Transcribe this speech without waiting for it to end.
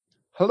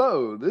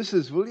Hello, this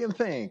is William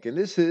Fink, and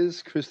this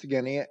is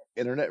Christogenea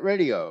Internet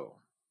Radio.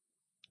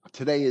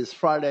 Today is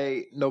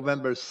Friday,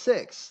 November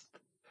 6th,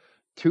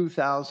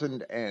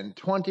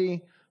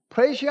 2020.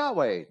 Praise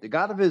Yahweh, the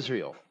God of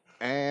Israel,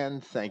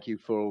 and thank you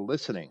for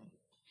listening.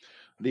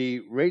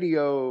 The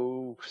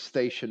radio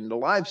station, the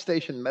live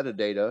station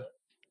metadata,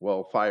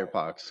 well,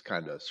 Firefox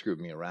kind of screwed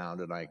me around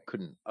and I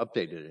couldn't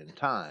update it in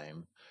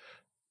time.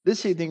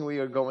 This evening we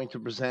are going to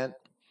present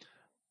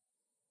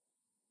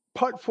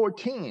part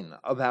 14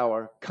 of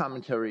our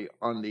commentary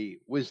on the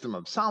Wisdom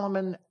of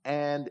Solomon,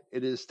 and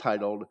it is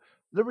titled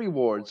The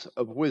Rewards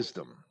of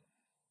Wisdom.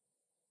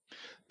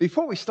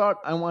 Before we start,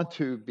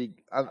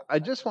 I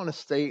just want to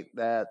state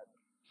that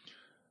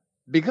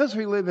because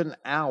we live an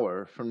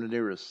hour from the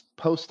nearest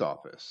post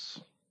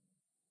office,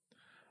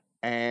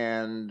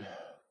 and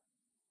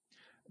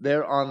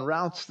they're on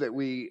routes that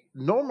we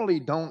normally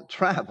don't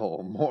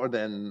travel more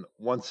than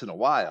once in a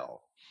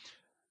while,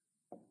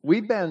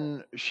 we've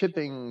been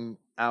shipping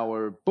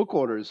our book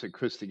orders at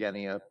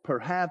Christogenea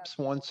perhaps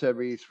once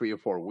every 3 or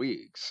 4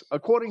 weeks,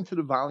 according to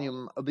the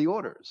volume of the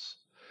orders.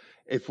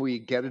 If we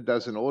get a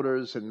dozen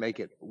orders and make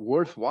it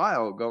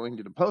worthwhile going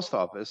to the post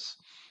office,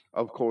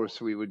 of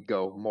course, we would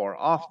go more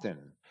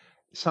often.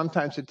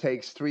 Sometimes it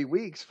takes 3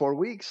 weeks, 4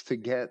 weeks to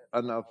get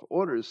enough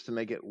orders to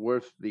make it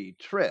worth the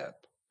trip.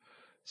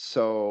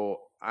 So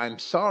I'm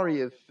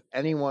sorry if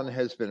anyone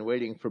has been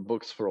waiting for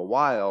books for a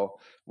while.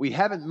 We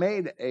haven't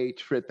made a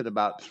trip in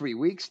about 3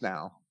 weeks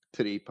now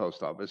to the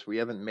post office. We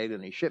haven't made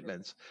any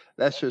shipments.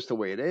 That's just the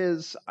way it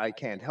is. I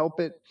can't help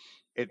it.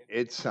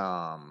 It's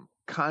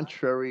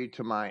contrary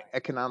to my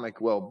economic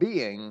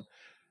well-being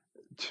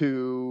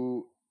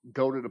to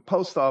go to the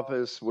post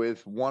office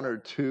with 1 or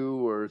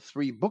 2 or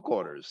 3 book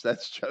orders.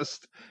 That's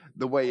just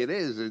the way it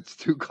is. It's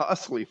too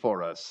costly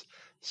for us.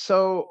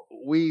 So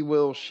we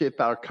will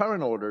ship our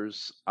current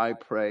orders, I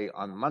pray,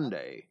 on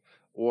Monday,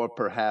 or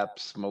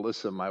perhaps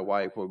Melissa, my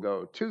wife, will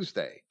go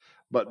Tuesday,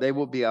 but they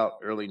will be out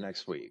early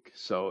next week.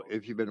 So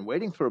if you've been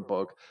waiting for a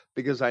book,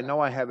 because I know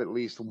I have at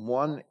least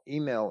one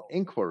email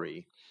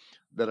inquiry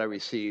that I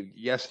received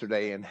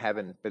yesterday and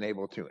haven't been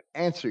able to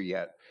answer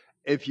yet.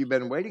 If you've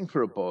been waiting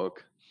for a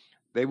book,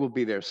 they will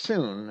be there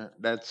soon.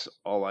 That's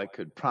all I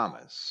could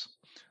promise.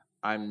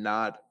 I'm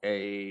not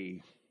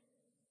a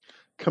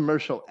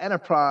commercial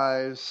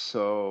enterprise,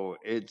 so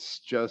it's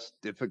just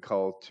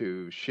difficult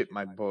to ship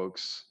my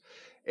books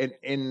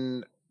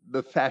in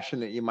the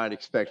fashion that you might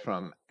expect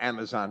from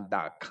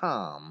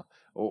Amazon.com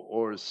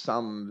or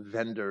some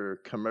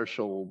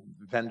commercial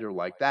vendor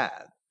like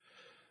that.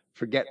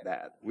 Forget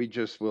that. We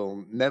just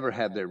will never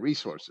have their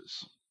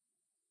resources.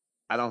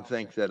 I don't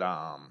think that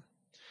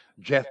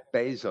Jeff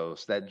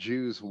Bezos, that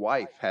Jew's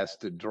wife, has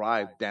to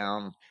drive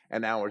down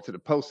an hour to the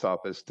post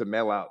office to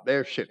mail out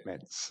their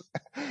shipments.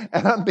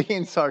 And I'm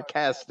being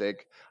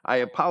sarcastic. I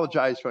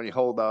apologize for any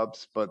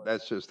holdups, but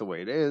that's just the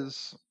way it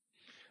is.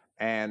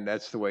 And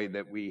that's the way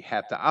that we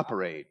have to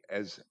operate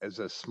as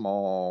a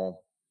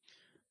small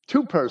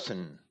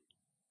two-person,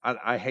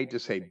 I hate to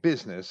say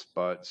business,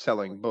 but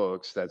selling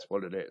books, that's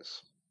what it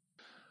is.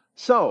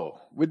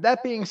 So, with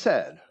that being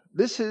said,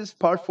 this is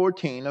part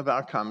 14 of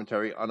our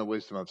commentary on the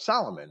Wisdom of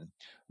Solomon,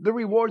 the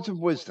rewards of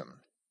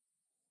wisdom.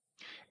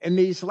 In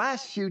these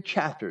last few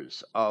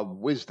chapters of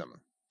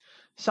wisdom,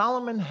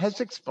 Solomon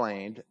has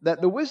explained that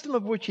the wisdom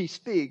of which he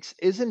speaks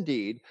is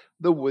indeed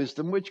the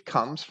wisdom which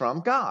comes from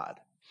God,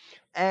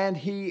 and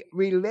he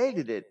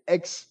related it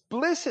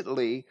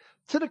explicitly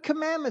to the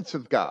commandments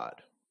of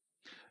God.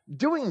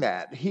 Doing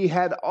that, he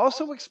had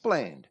also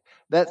explained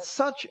that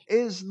such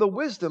is the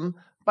wisdom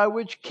by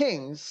which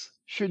kings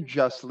should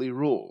justly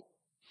rule,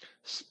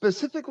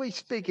 specifically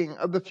speaking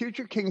of the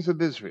future kings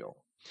of Israel,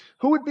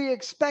 who would be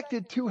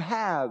expected to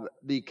have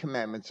the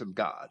commandments of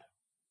God.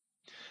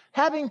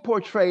 Having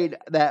portrayed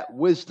that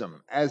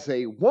wisdom as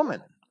a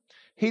woman,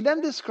 he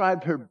then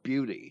described her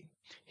beauty.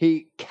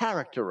 He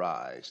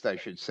characterized, I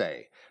should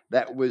say,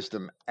 that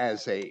wisdom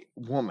as a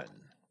woman.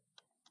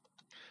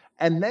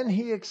 And then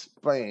he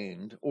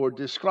explained or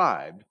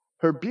described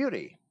her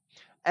beauty.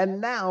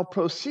 And now,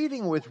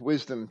 proceeding with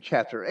Wisdom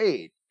chapter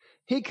 8,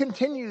 he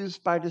continues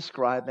by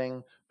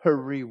describing her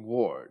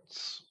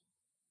rewards.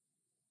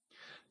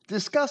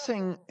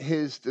 Discussing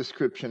his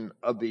description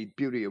of the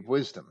beauty of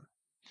wisdom,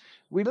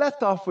 we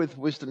left off with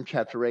Wisdom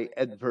chapter 8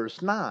 at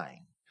verse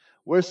 9,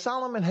 where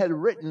Solomon had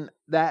written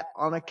that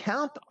on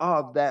account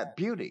of that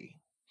beauty,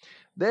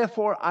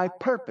 therefore I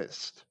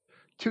purposed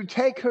to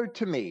take her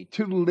to me,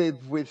 to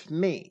live with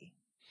me,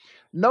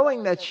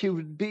 knowing that she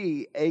would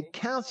be a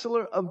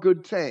counselor of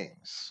good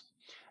things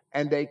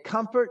and a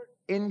comfort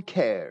in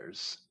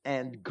cares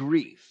and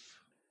grief.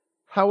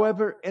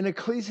 However, in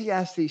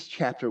Ecclesiastes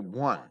chapter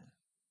 1,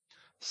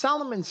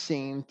 Solomon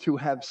seemed to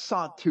have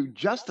sought to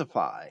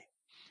justify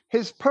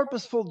his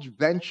purposeful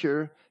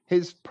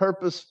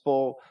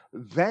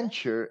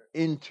venture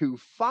into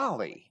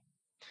folly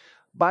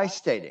by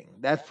stating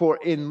that for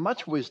in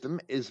much wisdom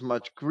is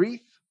much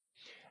grief,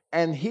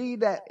 and he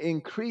that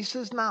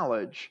increases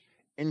knowledge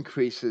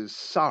increases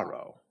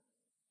sorrow.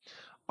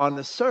 On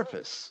the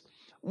surface,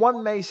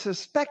 One may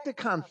suspect a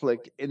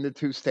conflict in the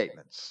two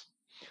statements,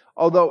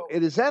 although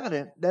it is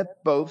evident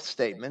that both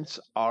statements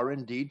are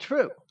indeed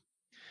true.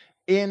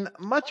 In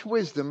much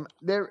wisdom,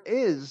 there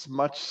is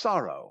much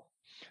sorrow,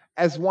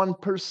 as one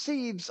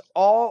perceives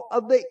all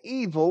of the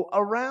evil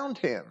around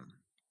him.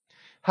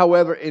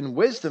 However, in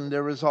wisdom,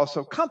 there is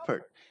also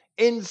comfort,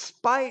 in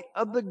spite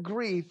of the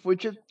grief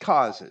which it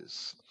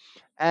causes.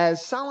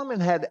 As Solomon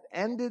had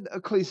ended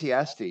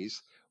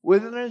Ecclesiastes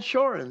with an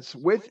assurance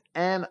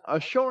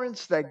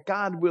that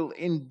God will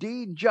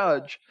indeed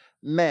judge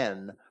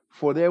men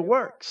for their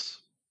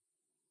works.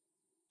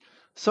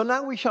 So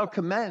now we shall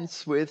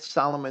commence with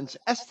Solomon's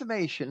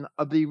estimation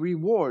of the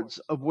rewards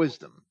of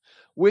wisdom,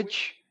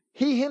 which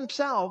he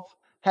himself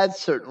had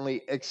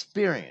certainly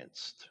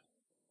experienced.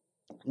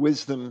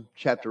 Wisdom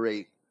chapter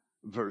 8,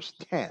 verse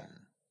 10.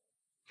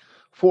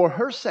 For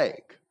her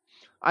sake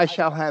I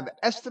shall have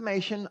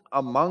estimation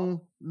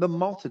among the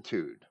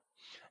multitude,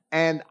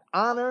 and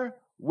honor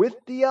with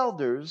the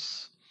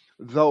elders,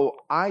 though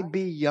I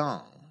be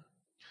young.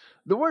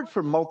 The word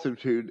for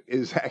multitude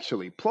is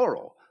actually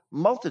plural,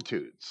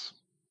 multitudes.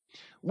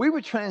 We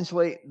would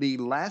translate the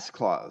last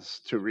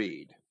clause to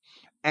read,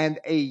 and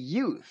a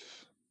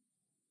youth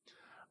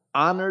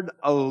honored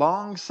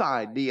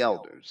alongside the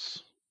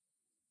elders.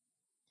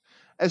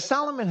 As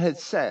Solomon had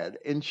said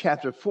in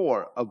chapter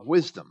 4 of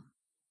Wisdom,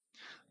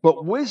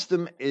 but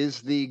wisdom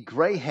is the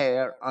gray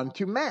hair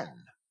unto men,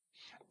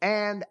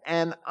 and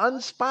an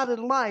unspotted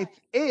life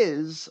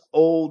is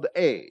old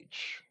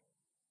age.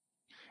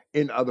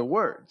 In other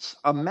words,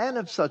 a man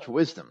of such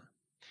wisdom,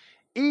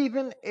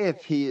 even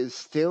if he is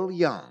still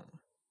young,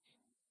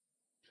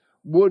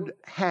 would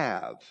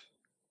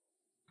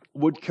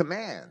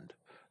command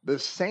the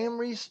same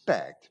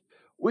respect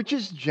which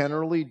is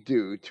generally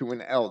due to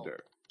an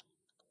elder.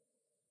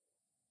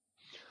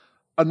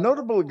 A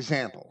notable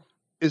example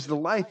is the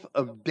life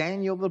of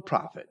Daniel the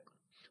prophet,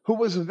 who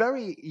was a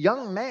very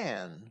young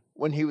man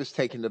when he was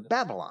taken to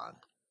Babylon,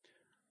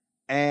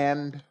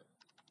 and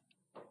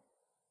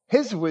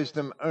his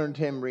wisdom earned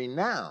him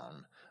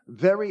renown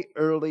very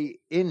early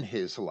in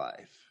his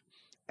life.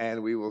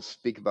 And we will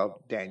speak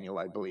about Daniel,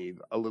 I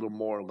believe, a little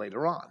more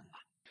later on.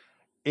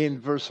 In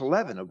verse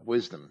 11 of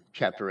Wisdom,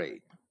 chapter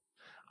 8,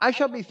 I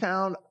shall be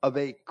found of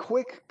a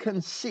quick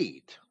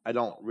conceit. I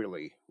don't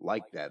really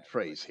like that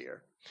phrase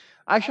here.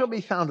 I shall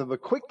be found of a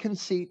quick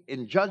conceit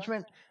in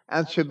judgment,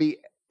 and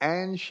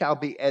shall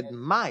be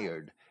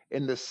admired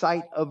in the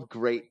sight of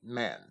great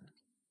men.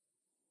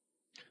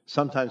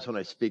 Sometimes when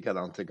I speak, I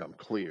don't think I'm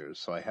clear,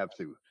 so I have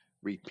to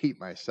repeat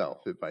myself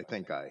if I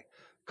think I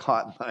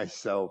caught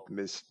myself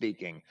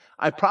misspeaking.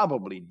 I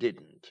probably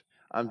didn't.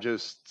 I'm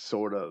just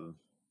sort of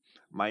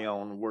my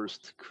own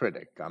worst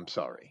critic. I'm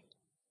sorry.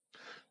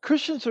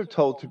 Christians are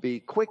told to be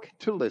quick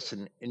to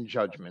listen in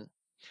judgment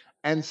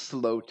and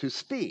slow to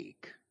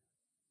speak,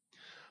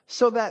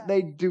 so that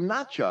they do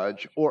not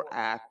judge or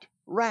act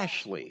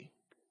rashly.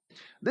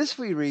 This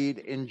we read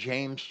in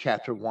James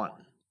chapter 1.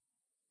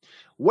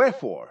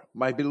 Wherefore,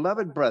 my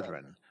beloved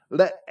brethren,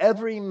 let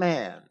every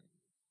man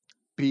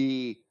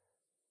be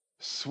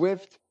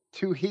swift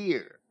to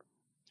hear,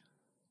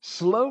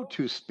 slow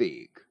to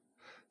speak,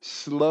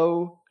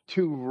 slow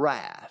to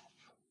wrath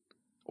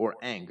or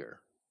anger,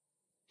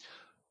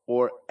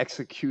 or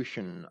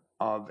execution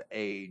of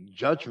a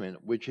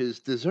judgment which is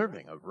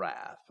deserving of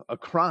wrath, a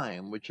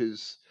crime which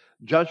is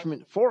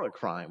judgment for a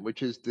crime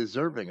which is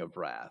deserving of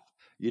wrath.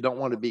 You don't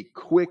want to be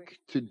quick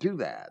to do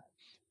that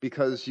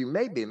because you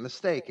may be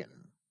mistaken.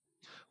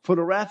 For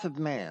the wrath of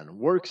man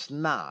works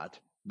not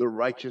the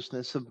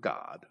righteousness of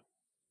God.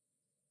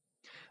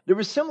 There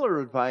is similar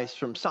advice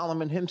from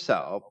Solomon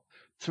himself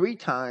 3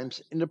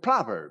 times in the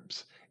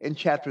Proverbs in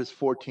chapters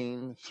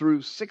 14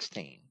 through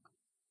 16.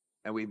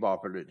 And we've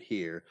offered it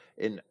here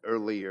in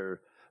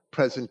earlier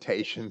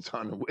presentations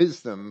on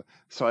wisdom,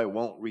 so I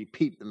won't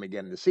repeat them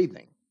again this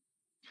evening.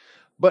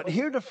 But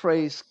here the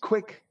phrase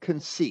quick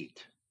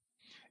conceit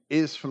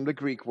is from the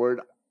Greek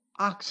word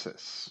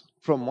oxys,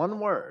 from one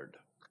word,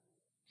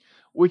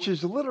 which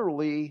is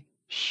literally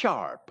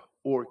sharp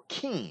or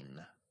keen.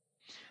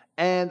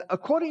 And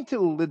according to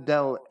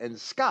Liddell and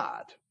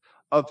Scott,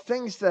 of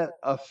things that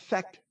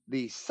affect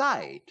the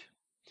sight,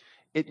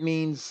 it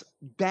means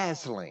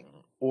dazzling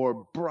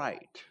or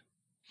bright.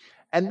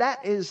 And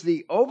that is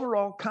the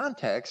overall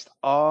context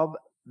of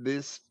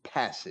this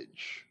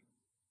passage.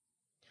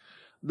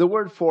 The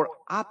word for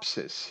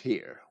opsis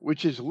here,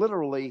 which is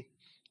literally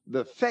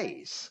the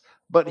face,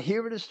 but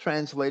here it is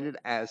translated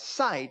as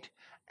sight,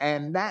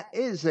 and that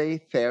is a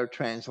fair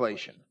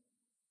translation.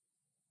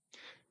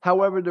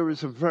 However, there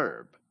is a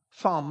verb,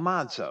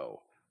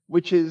 thaumazo,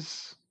 which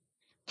is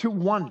to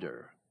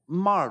wonder,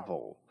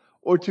 marvel,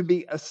 or to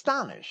be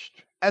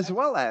astonished, as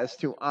well as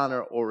to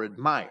honor or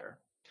admire.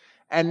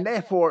 And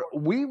therefore,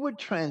 we would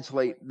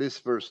translate this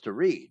verse to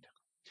read,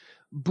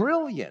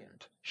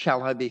 brilliant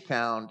shall I be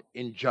found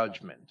in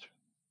judgment,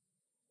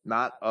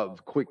 not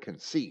of quick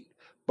conceit,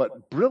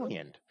 but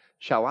brilliant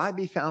shall I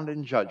be found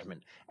in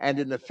judgment, and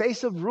in the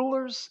face of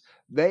rulers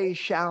they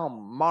shall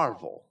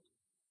marvel.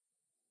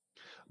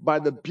 by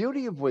the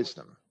beauty of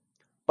wisdom,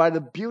 by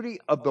the beauty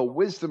of the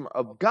wisdom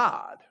of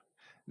God,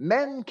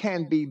 men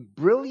can be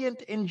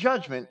brilliant in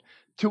judgment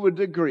to a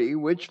degree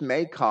which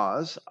may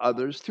cause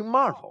others to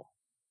marvel.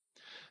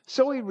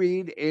 So we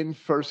read in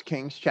 1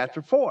 Kings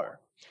chapter 4,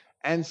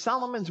 and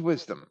Solomon's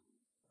wisdom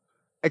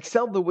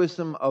excelled the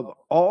wisdom of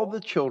all the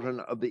children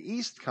of the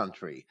east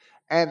country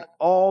and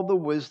all the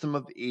wisdom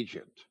of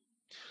Egypt.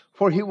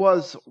 For he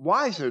was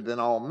wiser than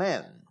all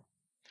men,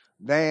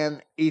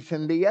 than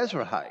Ethan the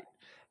Ezrahite,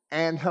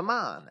 and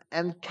Haman,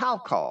 and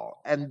Calcol,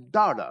 and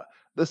Darda,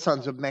 the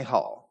sons of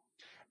Mahal.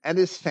 And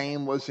his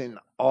fame was in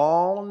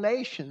all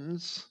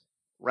nations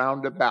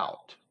round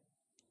about.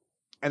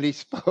 And he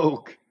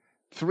spoke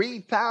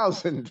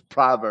 3,000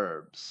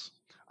 proverbs.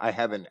 I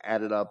haven't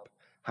added up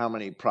how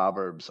many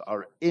proverbs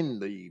are in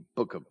the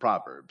book of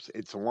Proverbs.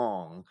 It's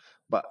long,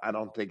 but I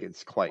don't think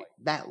it's quite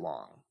that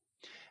long.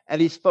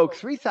 And he spoke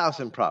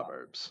 3,000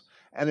 proverbs,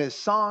 and his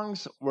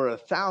songs were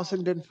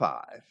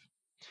 1,005.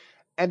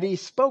 And he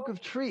spoke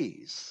of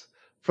trees,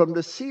 from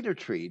the cedar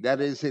tree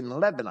that is in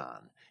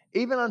Lebanon,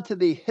 even unto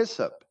the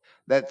hyssop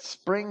that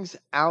springs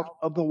out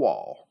of the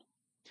wall.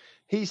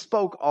 He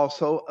spoke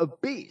also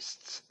of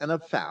beasts, and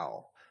of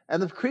fowl,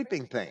 and of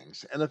creeping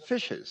things, and of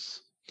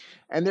fishes.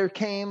 And there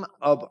came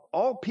of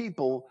all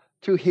people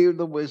to hear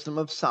the wisdom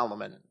of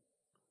Solomon,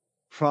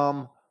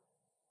 from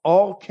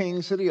all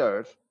kings of the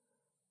earth,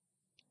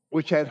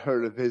 which had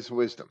heard of his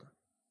wisdom.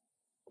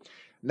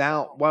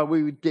 Now, while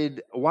we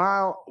did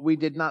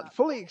not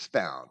fully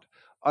expound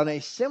on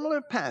a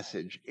similar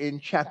passage in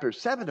chapter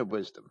 7 of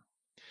Wisdom,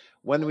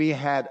 when we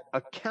had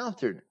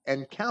encountered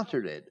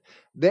it,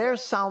 there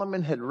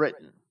Solomon had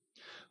written,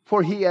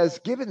 "For he has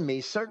given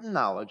me certain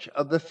knowledge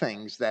of the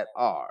things that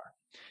are,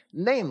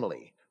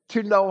 namely,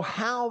 to know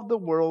how the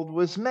world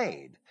was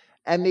made,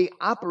 and the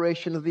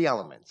operation of the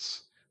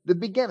elements, the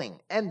beginning,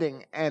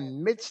 ending,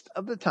 and midst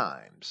of the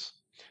times,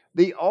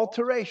 the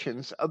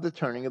alterations of the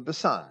turning of the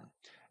sun,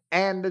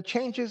 and the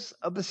changes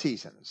of the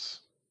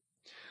seasons,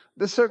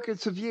 the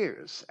circuits of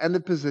years, and the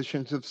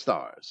positions of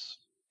stars,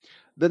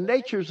 the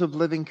natures of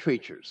living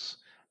creatures,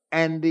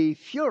 and the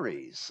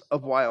furies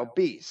of wild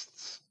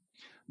beasts,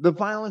 the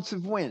violence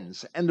of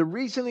winds, and the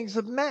reasonings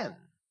of men,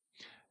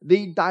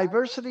 the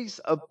diversities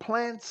of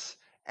plants,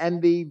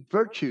 and the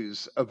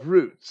virtues of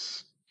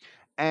roots,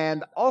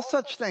 and all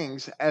such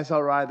things as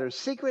are either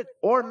secret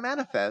or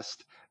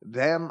manifest,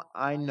 them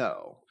I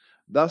know."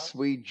 Thus,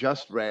 we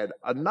just read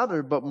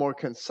another but more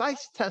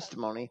concise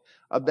testimony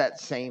of that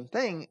same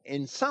thing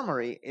in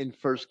summary in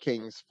 1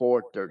 Kings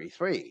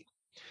 4:33.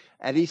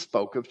 And he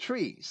spoke of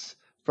trees,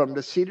 from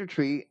the cedar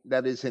tree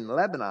that is in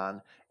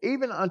Lebanon,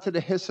 even unto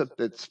the hyssop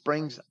that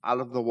springs out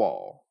of the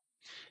wall.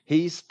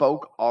 He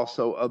spoke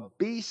also of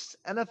beasts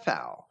and of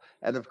fowl,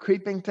 and of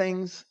creeping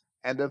things,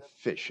 and of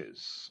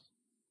fishes.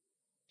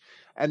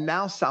 And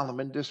now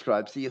Solomon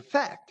describes the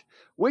effect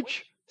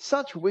which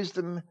such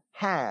wisdom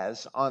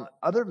has on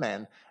other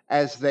men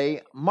as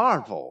they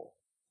marvel,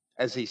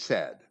 as he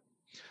said.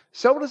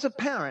 So it is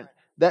apparent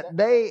that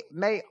they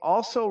may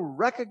also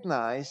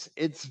recognize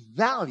its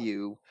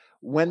value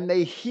when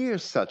they hear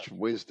such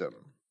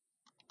wisdom.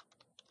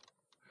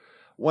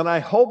 When I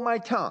hold my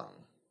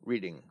tongue,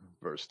 reading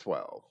verse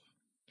 12,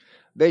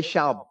 they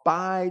shall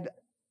bide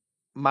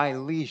my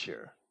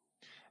leisure,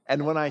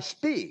 and when I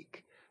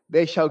speak,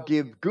 they shall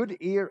give good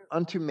ear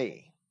unto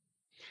me.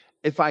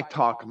 If I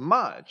talk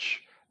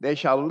much, they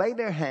shall lay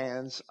their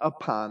hands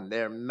upon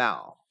their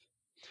mouth.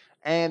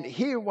 And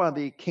here, while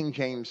the King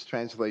James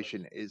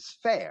translation is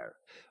fair,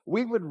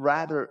 we would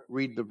rather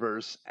read the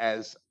verse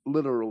as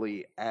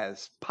literally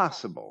as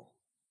possible.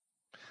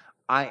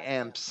 I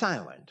am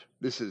silent.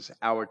 This is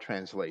our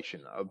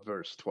translation of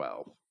verse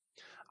 12.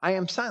 I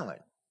am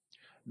silent.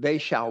 They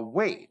shall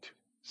wait,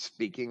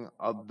 speaking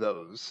of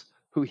those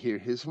who hear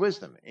his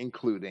wisdom,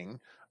 including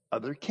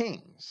other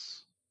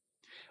kings.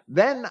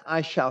 Then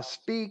I shall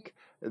speak,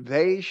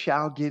 they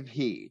shall give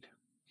heed,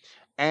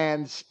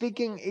 and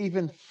speaking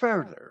even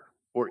further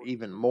or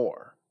even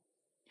more,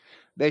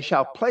 they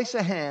shall place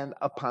a hand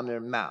upon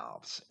their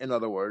mouths. In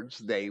other words,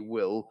 they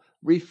will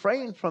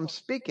refrain from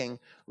speaking,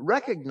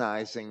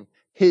 recognizing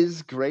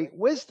his great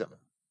wisdom,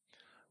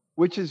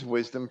 which is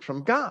wisdom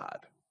from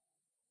God.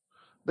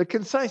 The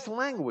concise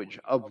language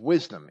of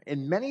wisdom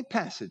in many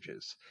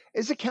passages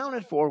is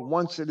accounted for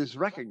once it is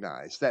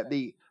recognized that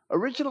the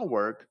original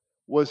work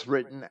was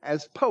written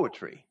as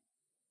poetry.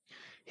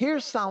 Here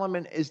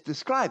Solomon is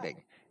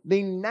describing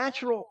the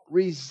natural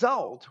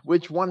result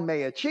which one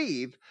may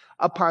achieve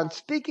upon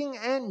speaking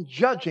and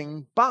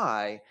judging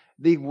by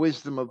the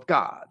wisdom of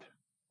God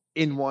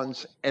in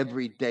one's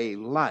everyday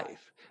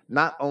life,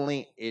 not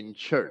only in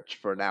church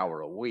for an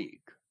hour a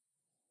week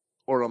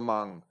or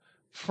among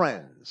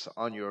friends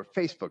on your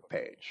Facebook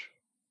page.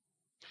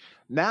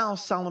 Now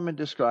Solomon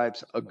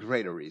describes a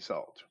greater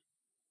result.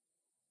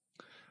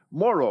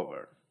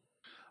 Moreover,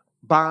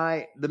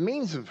 by the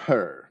means of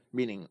her,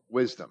 meaning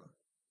wisdom,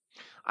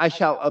 I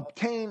shall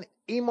obtain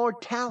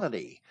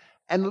immortality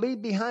and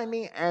leave behind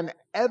me an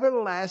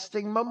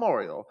everlasting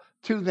memorial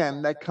to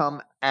them that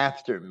come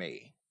after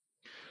me.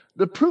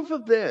 The proof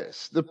of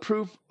this, the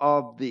proof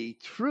of the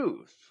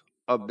truth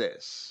of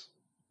this,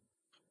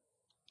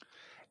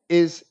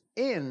 is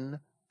in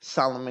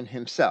Solomon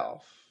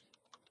himself,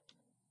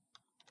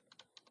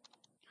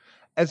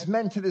 as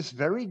men to this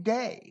very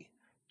day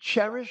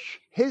cherish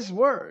his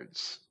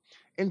words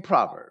in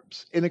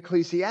Proverbs, in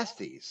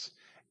Ecclesiastes,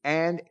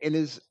 and in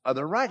his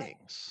other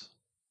writings,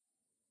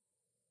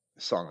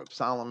 Song of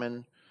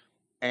Solomon,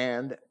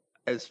 and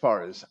as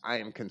far as I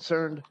am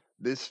concerned,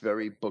 this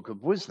very book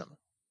of wisdom.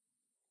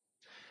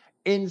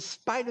 In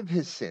spite of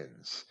his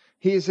sins,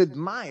 he is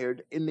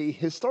admired in the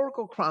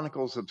historical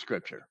chronicles of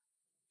Scripture,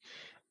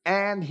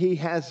 and he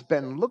has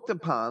been looked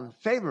upon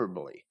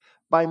favorably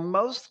by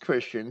most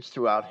Christians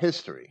throughout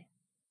history.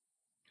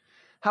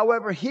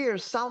 However, here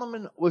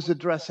Solomon was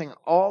addressing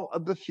all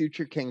of the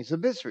future kings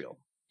of Israel,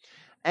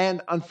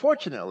 and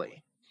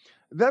unfortunately,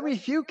 very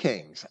few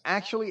kings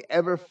actually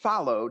ever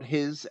followed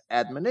his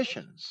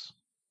admonitions.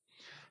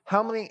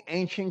 How many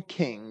ancient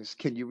kings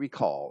can you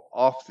recall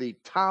off the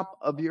top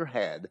of your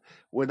head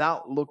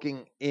without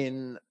looking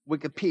in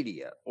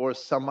Wikipedia or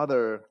some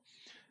other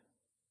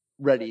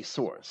ready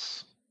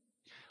source?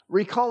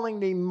 Recalling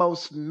the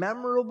most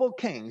memorable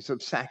kings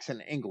of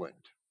Saxon England.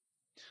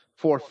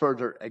 For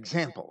further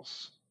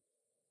examples,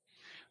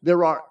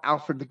 there are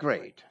Alfred the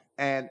Great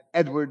and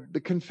Edward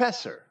the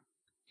Confessor,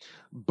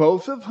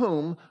 both of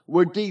whom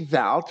were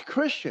devout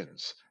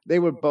Christians. They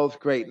were both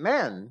great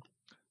men.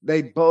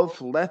 They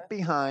both left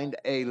behind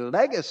a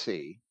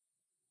legacy,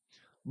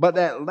 but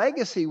that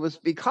legacy was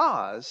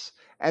because,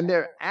 and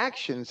their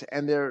actions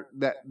and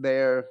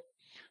their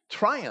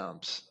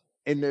triumphs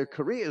in their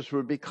careers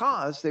were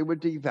because they were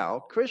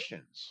devout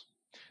Christians.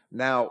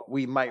 Now,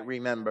 we might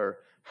remember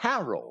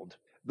Harold,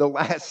 the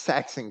last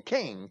Saxon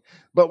king,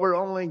 but we're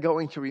only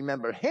going to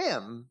remember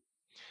him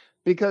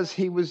because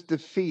he was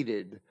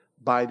defeated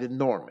by the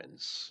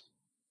Normans,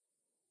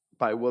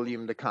 by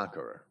William the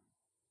Conqueror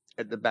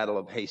at the Battle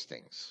of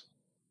Hastings.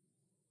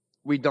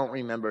 We don't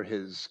remember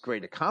his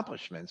great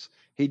accomplishments.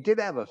 He did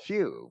have a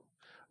few,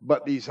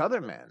 but these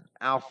other men,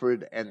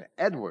 Alfred and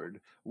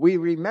Edward, we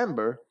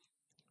remember,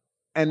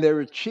 and their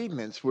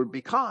achievements were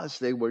because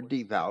they were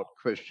devout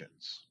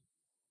Christians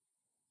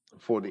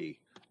for the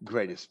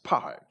greatest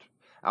part.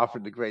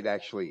 Alfred the Great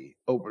actually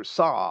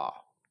oversaw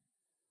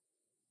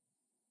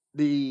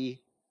the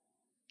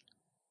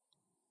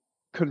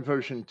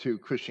conversion to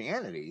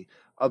Christianity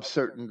of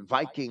certain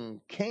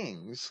Viking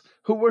kings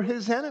who were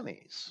his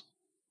enemies.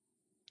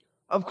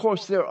 Of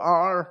course, there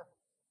are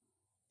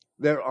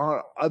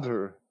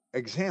other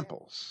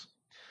examples.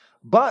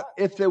 But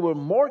if there were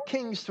more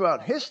kings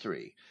throughout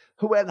history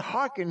who had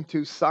hearkened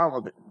to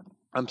Solomon's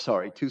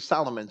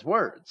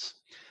words,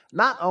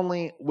 not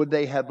only would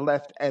they have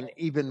left an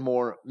even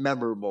more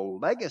memorable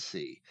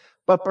legacy,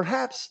 but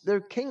perhaps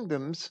their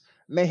kingdoms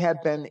may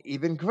have been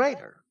even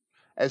greater,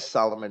 as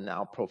Solomon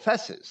now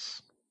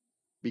professes,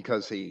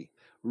 because he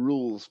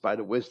rules by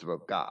the wisdom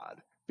of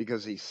God,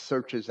 because he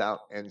searches out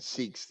and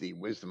seeks the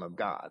wisdom of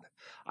God.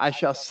 I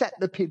shall set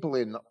the people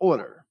in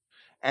order,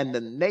 and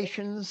the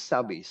nations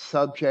shall be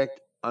subject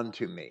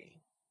unto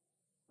me.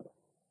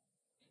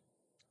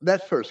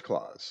 That first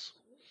clause,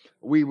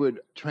 we would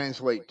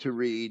translate to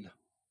read,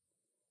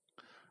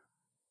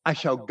 I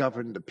shall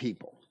govern the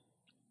people.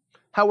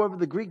 However,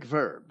 the Greek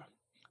verb,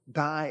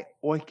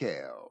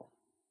 dioikeo,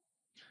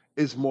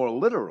 is more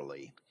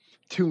literally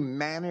to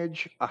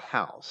manage a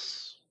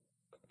house.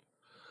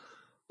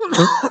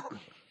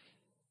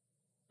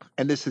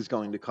 And this is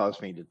going to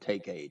cause me to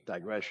take a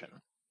digression.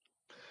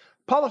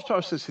 Paul of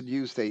Tarsus had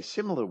used a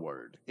similar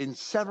word in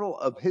several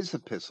of his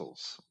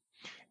epistles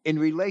in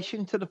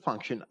relation to the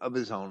function of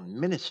his own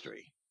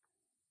ministry.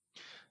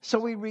 So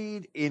we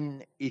read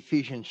in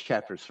Ephesians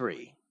chapter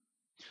 3,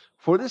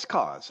 for this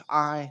cause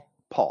I,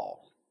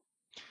 Paul,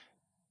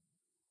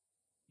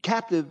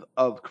 captive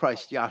of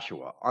Christ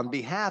Joshua, on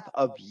behalf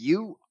of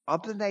you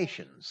of the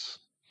nations,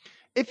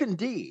 if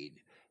indeed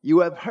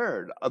you have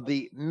heard of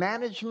the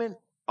management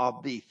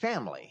of the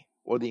family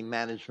or the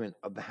management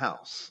of the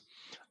house,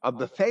 of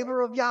the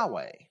favor of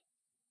Yahweh.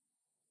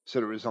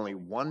 So there is only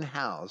one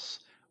house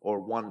or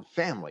one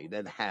family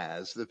that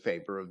has the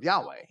favor of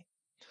Yahweh,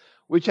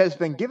 which has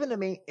been given to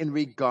me in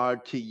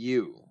regard to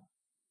you.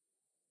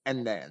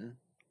 And then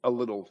a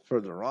little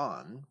further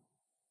on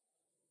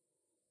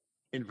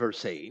in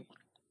verse 8,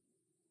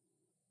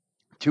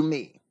 to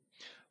me,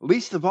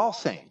 least of all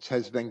saints,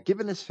 has been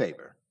given his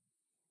favor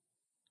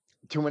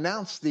to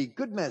announce the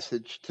good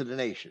message to the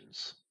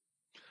nations,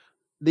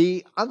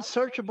 the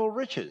unsearchable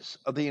riches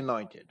of the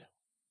anointed,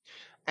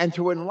 and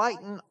to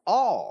enlighten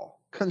all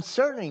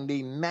concerning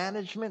the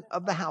management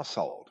of the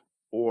household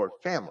or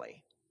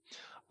family,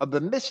 of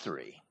the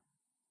mystery,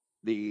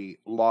 the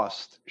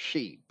lost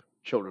sheep,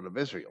 children of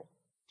Israel,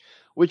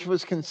 which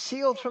was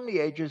concealed from the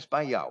ages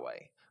by Yahweh,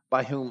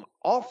 by whom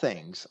all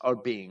things are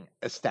being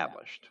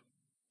established.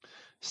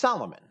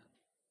 Solomon,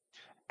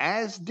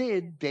 as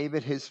did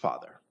David his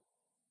father,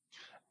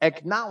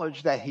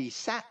 acknowledged that he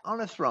sat on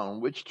a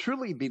throne which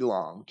truly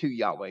belonged to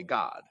Yahweh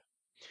God,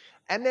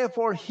 and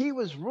therefore he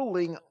was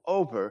ruling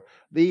over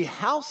the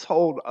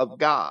household of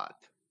God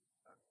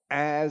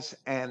as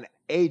an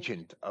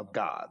agent of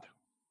God.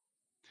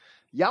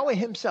 Yahweh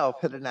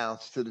himself had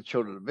announced to the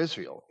children of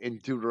Israel in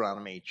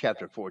Deuteronomy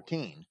chapter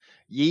 14,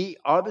 "Ye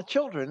are the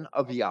children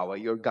of Yahweh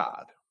your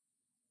God."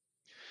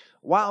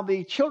 While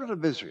the children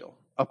of Israel,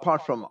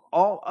 apart from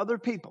all other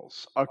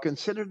peoples, are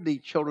considered the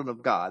children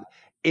of God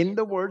in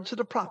the words of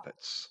the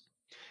prophets,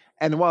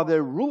 and while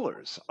their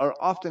rulers are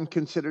often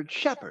considered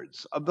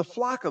shepherds of the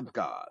flock of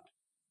God,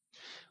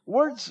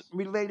 words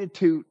related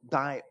to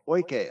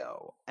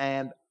dioikeo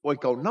and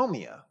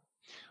oikonomia,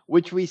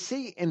 which we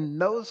see in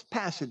those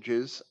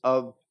passages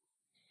of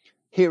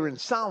here in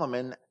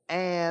Solomon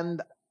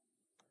and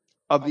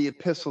of the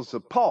epistles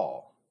of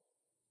Paul,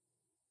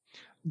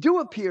 do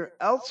appear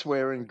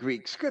elsewhere in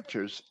Greek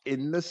scriptures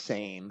in the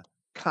same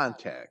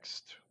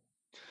context.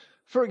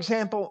 For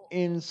example,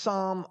 in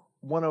Psalm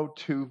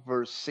 102,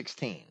 verse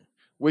 16,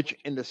 which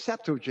in the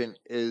Septuagint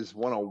is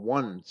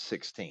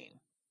 101:16,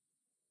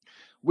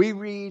 we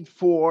read,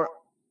 "For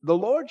the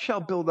Lord shall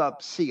build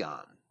up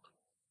Sion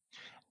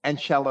and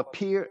shall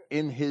appear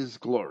in his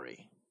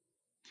glory."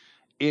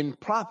 In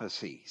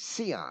prophecy,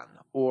 Sion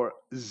or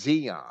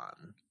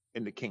Zion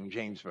in the King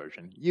James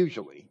Version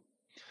usually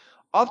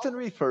often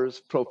refers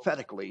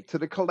prophetically to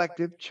the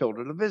collective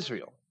children of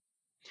Israel.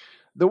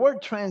 The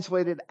word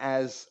translated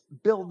as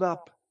build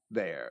up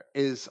there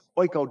is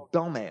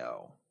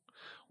oikodomeo,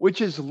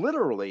 which is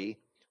literally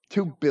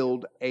to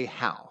build a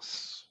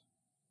house.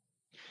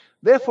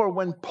 Therefore,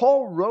 when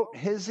Paul wrote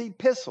his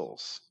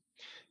epistles,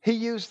 he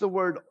used the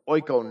word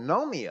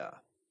oikonomia,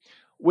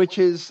 which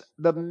is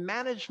the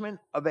management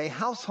of a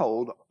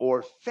household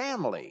or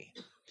family,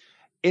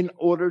 in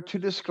order to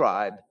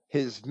describe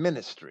his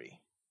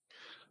ministry.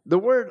 The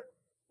word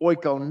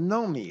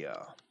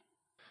oikonomia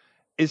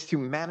is to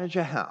manage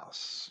a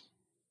house.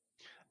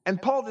 And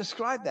Paul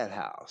described that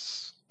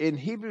house in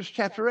Hebrews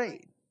chapter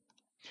 8,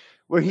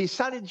 where he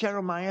cited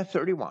Jeremiah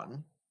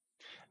 31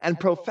 and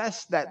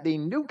professed that the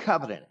new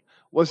covenant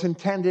was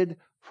intended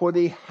for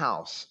the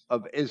house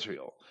of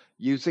Israel,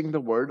 using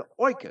the word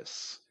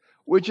oikos,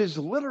 which is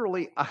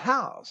literally a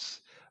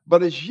house,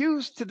 but is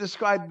used to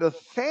describe the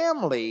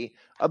family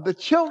of the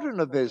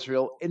children of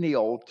Israel in the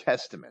Old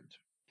Testament.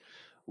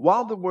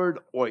 While the word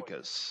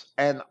oikos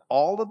and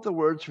all of the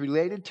words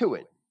related to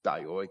it,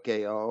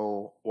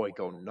 dioikeo,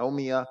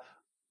 oikonomia,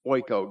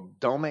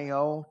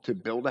 oikodomeo, to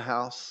build a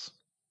house,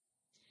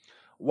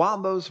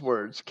 while those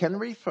words can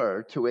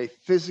refer to a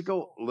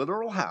physical,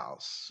 literal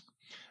house,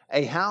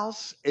 a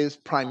house is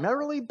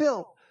primarily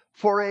built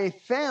for a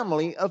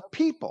family of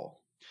people.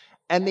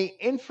 And the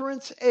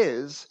inference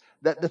is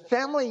that the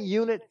family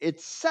unit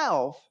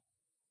itself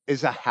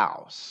is a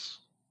house.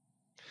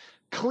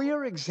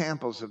 Clear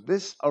examples of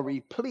this are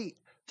replete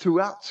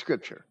throughout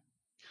Scripture.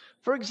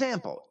 For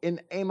example, in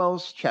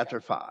Amos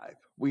chapter 5,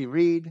 we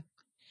read,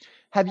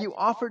 "Have you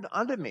offered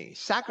unto me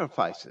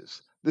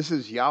sacrifices?" This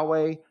is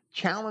Yahweh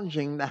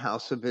challenging the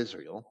house of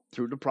Israel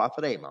through the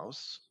prophet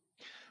Amos.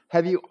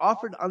 "Have you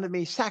offered unto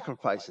me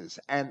sacrifices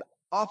and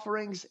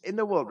offerings in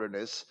the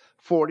wilderness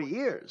 40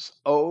 years,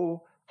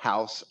 O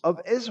house of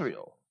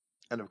Israel?"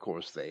 And of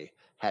course, they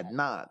had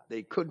not,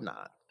 they could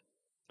not.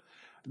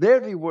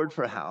 There, the word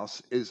for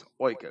house is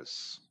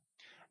oikos.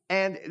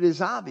 And it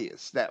is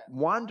obvious that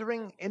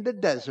wandering in the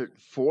desert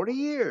 40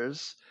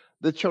 years,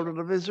 the children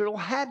of Israel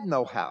had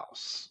no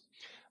house.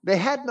 They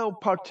had no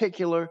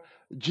particular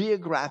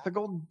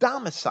geographical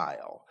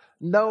domicile,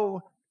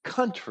 no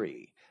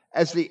country,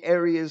 as the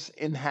areas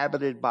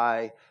inhabited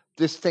by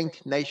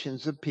distinct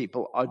nations of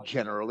people are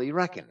generally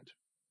reckoned.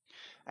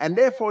 And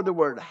therefore, the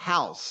word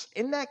house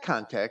in that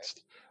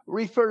context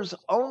refers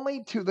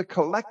only to the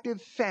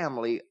collective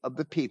family of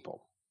the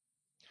people.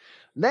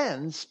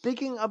 Then,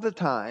 speaking of the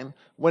time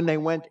when they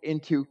went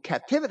into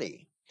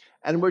captivity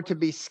and were to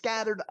be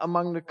scattered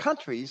among the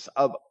countries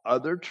of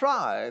other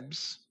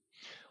tribes,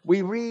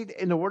 we read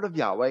in the word of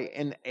Yahweh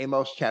in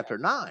Amos chapter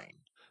 9,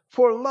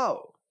 "For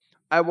lo,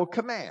 I will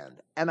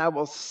command, and I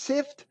will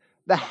sift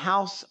the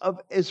house of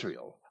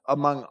Israel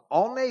among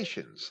all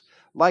nations,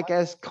 like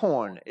as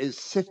corn is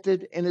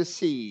sifted in a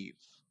sieve.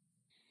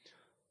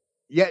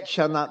 Yet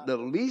shall not the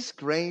least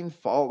grain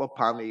fall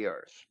upon the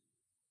earth."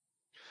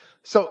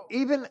 So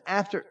even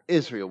after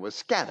Israel was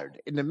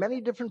scattered into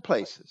many different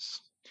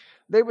places,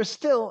 they were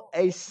still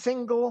a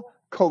single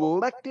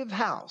collective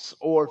house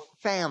or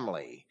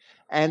family.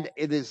 And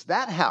it is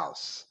that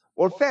house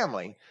or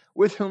family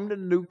with whom the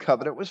new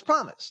covenant was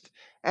promised,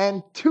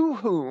 and to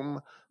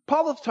whom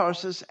Paul of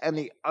Tarsus and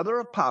the other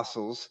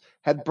apostles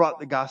had brought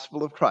the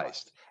gospel of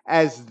Christ,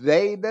 as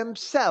they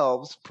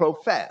themselves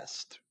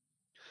professed.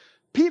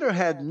 Peter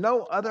had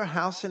no other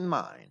house in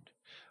mind,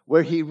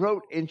 where he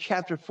wrote in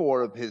chapter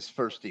 4 of his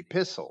first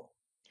epistle,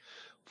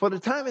 "For the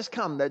time has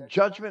come that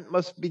judgment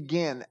must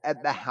begin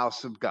at the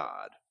house of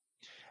God.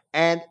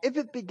 And if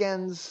it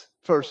begins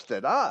first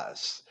at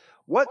us,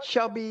 what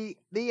shall be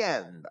the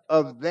end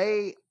of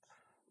they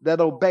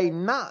that obey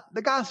not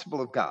the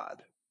gospel of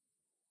God?"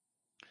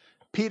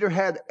 Peter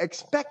had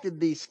expected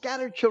the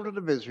scattered children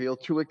of Israel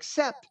to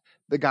accept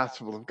the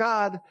gospel of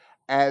God,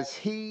 as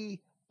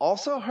he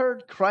also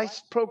heard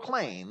Christ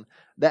proclaim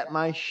that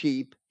my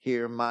sheep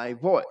hear my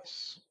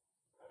voice.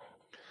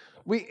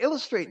 We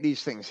illustrate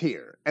these things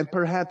here and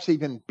perhaps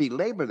even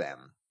belabor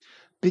them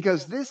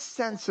because this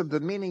sense of the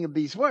meaning of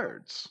these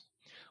words,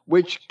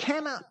 which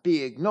cannot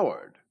be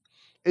ignored,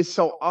 is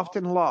so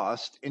often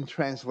lost in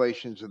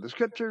translations of the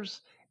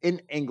scriptures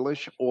in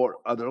English or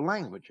other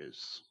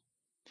languages.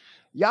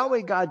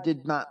 Yahweh God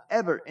did not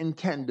ever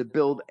intend to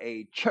build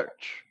a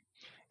church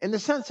in the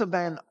sense of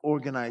an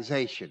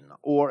organization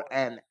or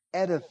an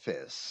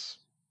edifice,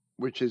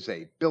 which is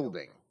a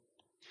building.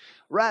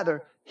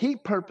 Rather, he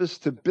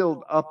purposed to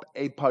build up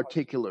a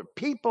particular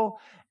people,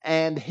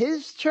 and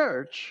his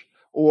church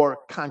or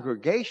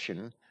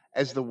congregation,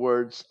 as the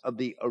words of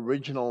the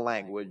original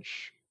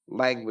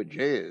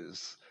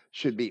languages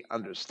should be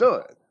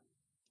understood.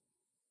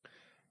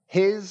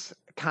 His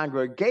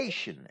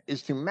congregation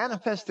is to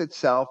manifest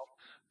itself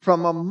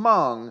from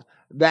among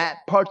that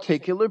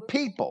particular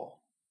people.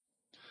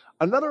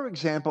 Another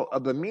example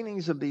of the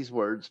meanings of these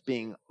words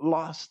being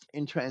lost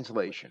in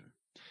translation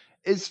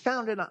is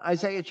found in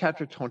Isaiah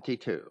chapter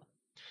 22.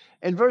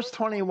 In verse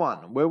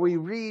 21, where we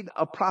read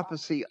a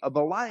prophecy of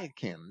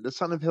Eliakim, the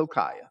son of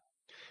Hilkiah,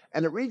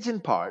 and it reads in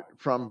part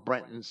from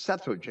Brenton's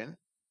Septuagint,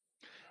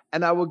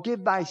 "And I will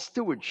give thy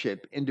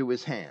stewardship into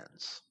his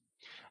hands,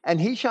 and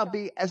he shall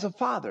be as a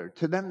father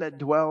to them that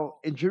dwell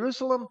in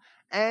Jerusalem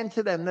and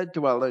to them that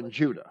dwell in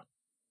Judah."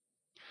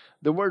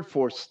 The word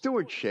for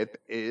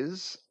stewardship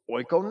is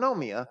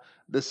oikonomia,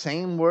 the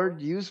same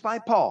word used by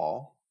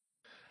Paul,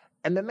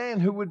 and the man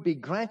who would be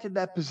granted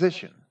that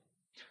position,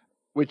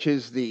 which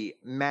is the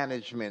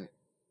management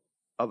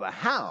of a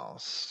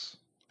house,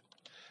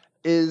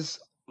 is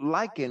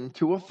likened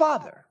to a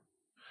father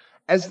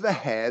as the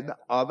head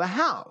of a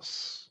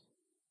house,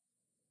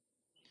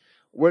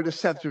 where the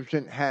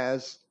Septuagint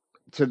has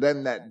to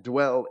them that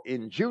dwell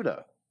in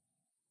Judah.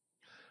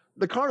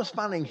 The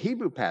corresponding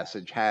Hebrew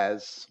passage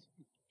has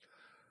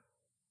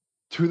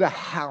to the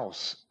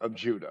house of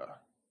Judah,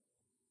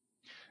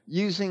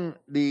 using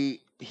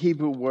the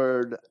Hebrew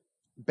word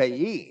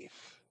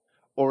beith,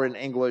 or in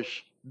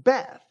English,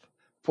 beth,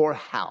 for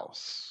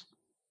house.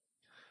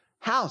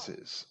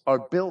 Houses are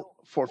built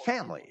for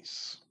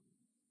families,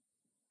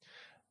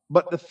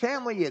 but the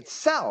family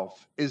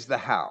itself is the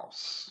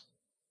house.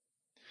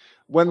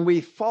 When we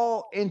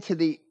fall into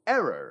the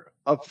error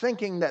of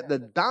thinking that the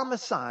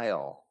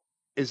domicile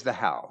is the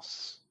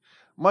house,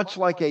 much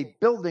like a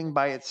building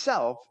by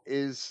itself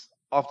is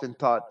often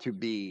thought to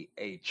be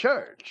a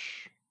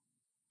church,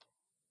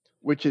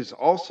 which is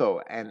also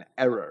an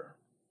error,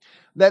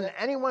 then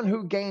anyone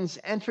who gains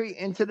entry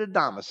into the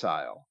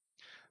domicile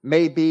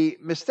may be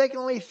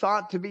mistakenly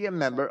thought to be a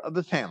member of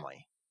the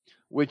family,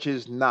 which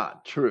is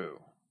not true.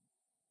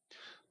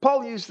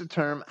 Paul used the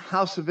term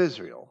house of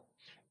Israel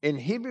in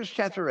Hebrews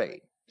chapter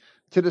 8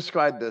 to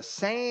describe the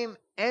same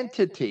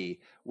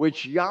entity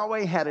which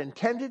Yahweh had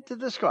intended to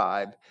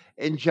describe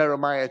in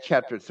Jeremiah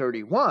chapter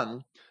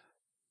 31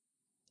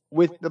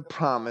 with the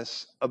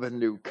promise of a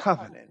new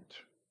covenant.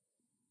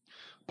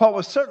 Paul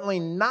was certainly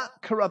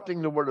not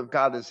corrupting the word of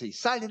God as he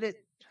cited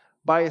it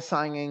by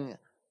assigning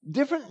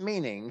different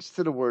meanings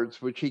to the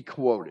words which he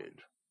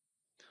quoted.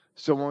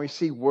 So when we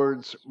see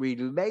words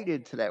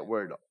related to that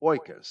word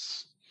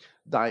oikos,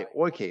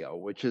 dioikeo,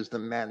 which is the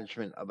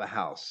management of a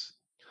house,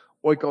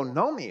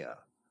 oikonomia,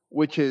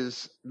 which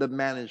is the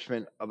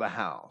management of a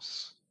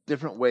house,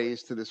 different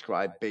ways to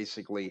describe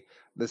basically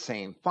the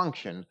same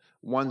function.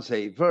 One's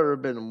a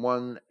verb and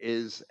one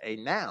is a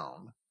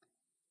noun.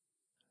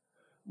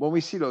 When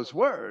we see those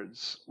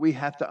words, we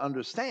have to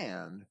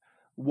understand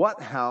what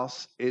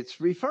house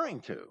it's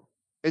referring to.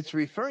 It's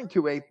referring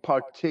to a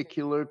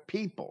particular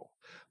people.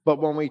 But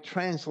when we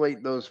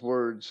translate those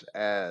words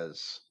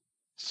as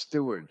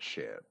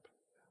stewardship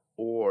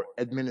or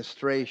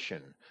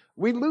administration,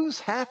 we lose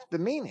half the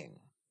meaning.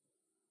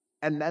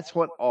 And that's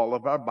what all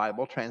of our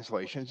Bible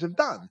translations have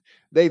done.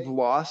 They've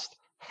lost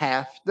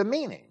half the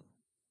meaning.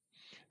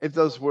 If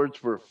those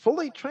words were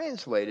fully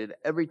translated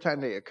every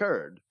time they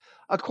occurred,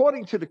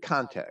 according to the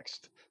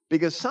context,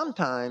 because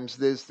sometimes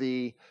there's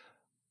the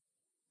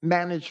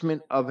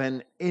management of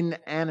an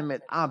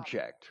inanimate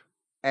object,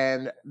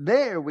 and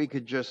there we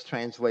could just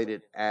translate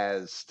it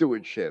as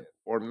stewardship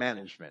or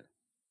management.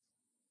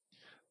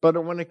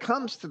 But when it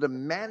comes to the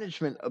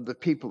management of the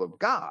people of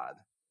God,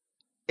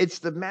 it's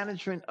the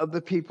management of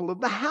the people of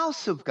the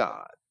house of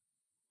God.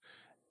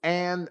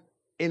 And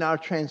in our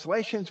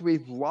translations,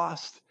 we've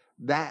lost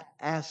that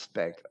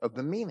aspect of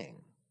the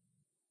meaning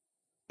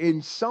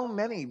in so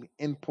many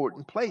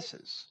important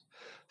places.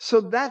 So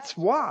that's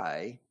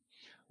why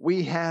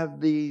we have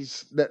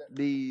these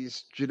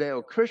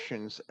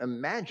Judeo-Christians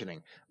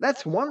imagining.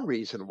 That's one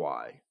reason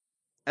why,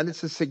 and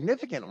it's a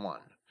significant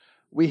one.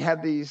 We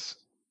have these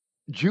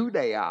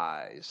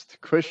Judaized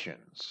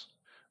Christians,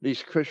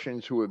 these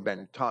Christians who have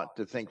been taught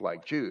to think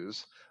like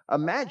Jews,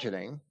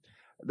 imagining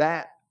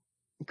that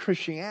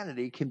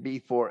Christianity can be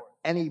for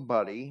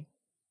anybody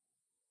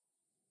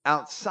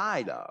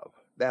outside of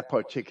that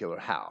particular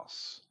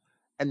house.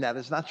 And that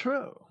is not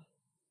true.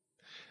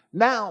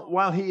 Now,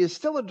 while he is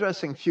still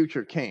addressing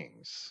future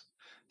kings,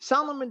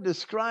 Solomon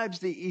describes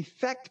the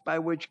effect by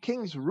which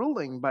kings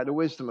ruling by the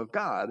wisdom of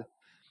God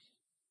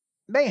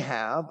may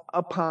have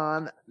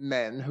upon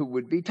men who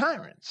would be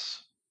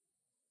tyrants.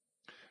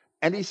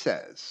 And he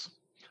says,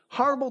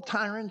 horrible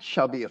tyrants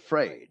shall be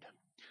afraid.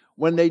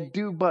 When they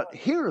do but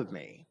hear of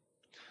me,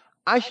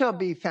 I shall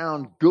be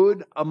found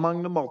good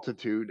among the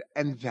multitude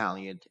and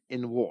valiant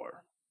in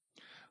war.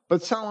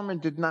 But Solomon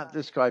did not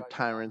describe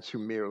tyrants who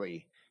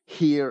merely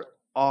hear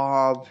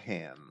of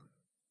him,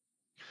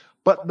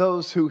 but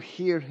those who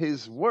hear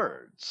his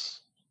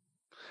words.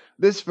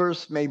 This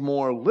verse may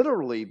more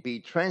literally be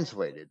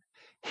translated,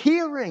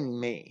 hearing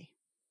me,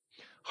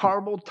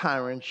 horrible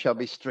tyrants shall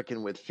be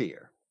stricken with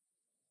fear.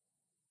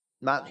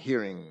 Not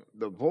hearing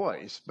the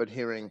voice, but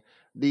hearing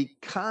the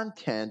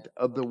content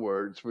of the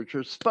words which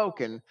are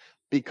spoken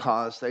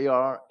because they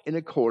are in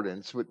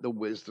accordance with the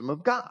wisdom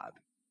of God.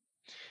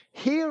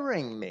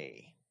 Hearing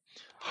me,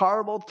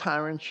 horrible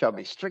tyrants shall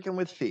be stricken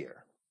with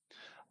fear.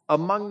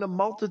 Among the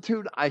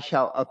multitude I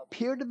shall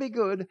appear to be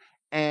good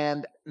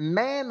and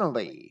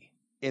manly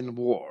in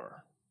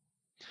war.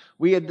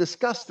 We had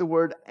discussed the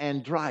word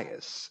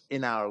Andrias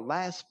in our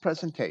last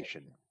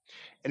presentation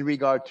in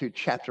regard to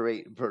chapter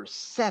 8, verse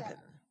 7,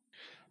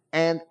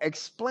 and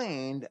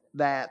explained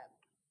that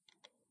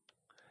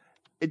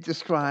it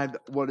described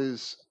what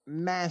is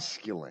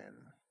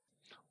masculine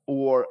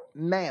or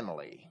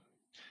manly.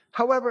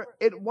 However,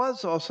 it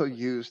was also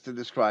used to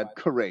describe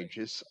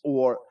courageous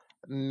or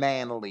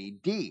manly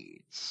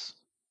deeds.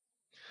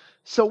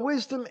 So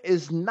wisdom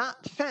is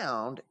not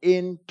found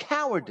in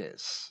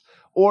cowardice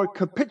or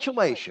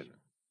capitulation.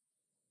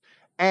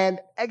 And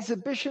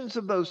exhibitions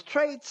of those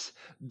traits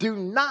do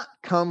not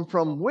come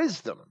from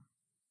wisdom.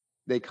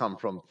 They come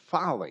from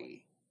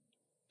folly.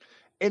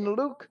 In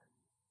Luke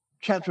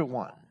chapter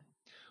 1,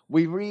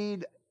 we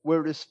read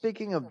where it is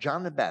speaking of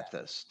John the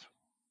Baptist,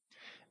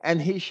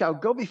 and he shall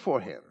go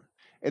before him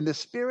in the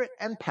spirit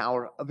and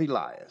power of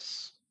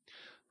Elias,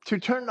 to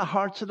turn the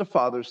hearts of the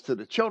fathers to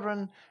the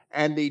children,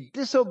 and the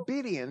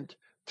disobedient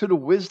to the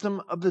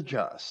wisdom of the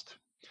just,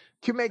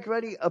 to make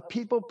ready a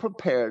people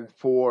prepared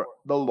for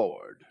the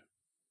Lord,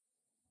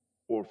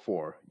 or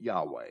for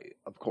Yahweh,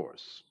 of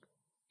course.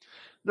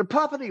 The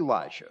prophet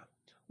Elijah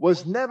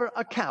was never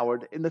a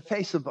coward in the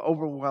face of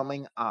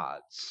overwhelming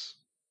odds,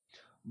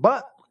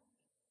 but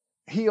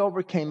he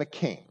overcame a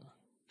king,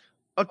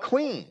 a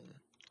queen,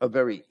 a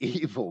very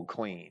evil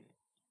queen,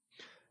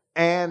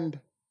 and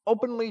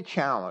openly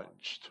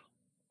challenged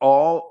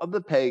all of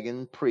the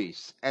pagan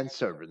priests and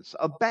servants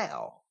of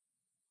Baal.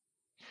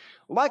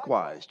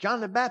 Likewise, John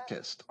the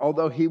Baptist,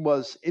 although he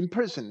was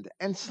imprisoned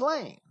and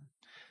slain,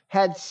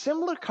 had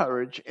similar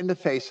courage in the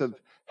face of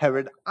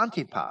Herod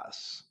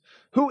Antipas,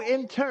 who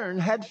in turn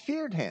had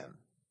feared him.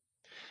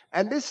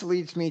 And this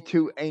leads me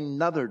to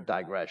another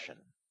digression,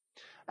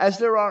 as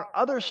there are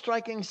other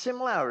striking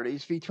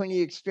similarities between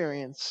the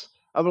experience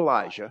of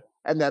Elijah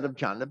and that of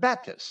John the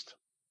Baptist.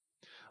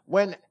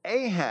 When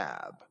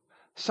Ahab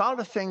saw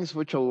the things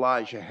which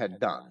Elijah had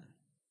done,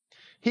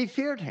 he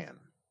feared him,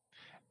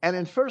 and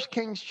in 1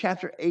 Kings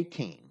chapter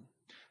 18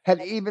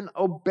 had even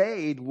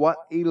obeyed what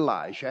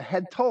Elijah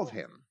had told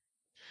him.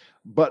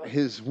 But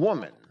his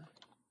woman,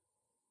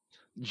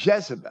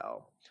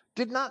 Jezebel,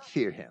 did not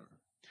fear him,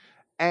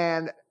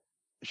 and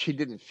she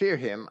didn't fear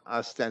him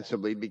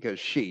ostensibly because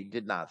she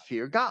did not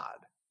fear God.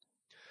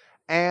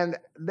 And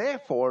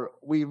therefore,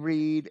 we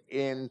read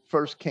in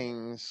 1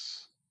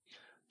 Kings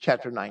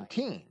chapter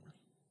 19,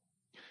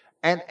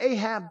 and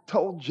Ahab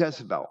told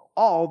Jezebel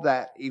all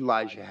that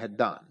Elijah had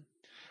done,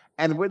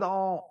 and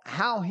withal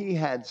how he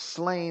had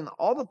slain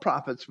all the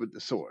prophets with the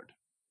sword.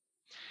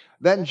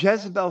 Then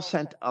Jezebel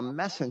sent a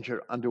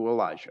messenger unto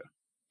Elijah,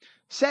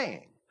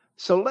 saying,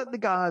 so let the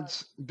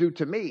gods do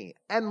to me,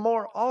 and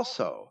more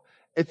also,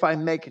 if I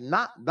make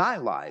not thy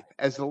life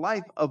as the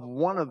life of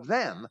one of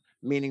them,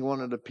 meaning one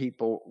of the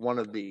people, one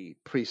of the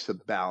priests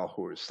of Baal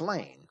who were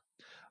slain,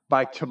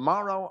 by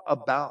tomorrow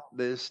about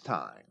this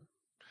time.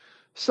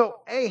 So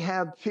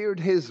Ahab feared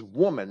his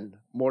woman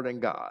more than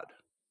God,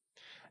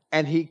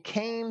 and he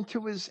came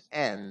to his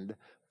end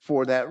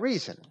for that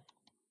reason.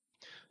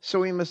 So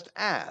we must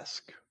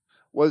ask,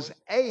 was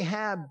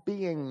Ahab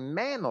being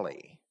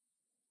manly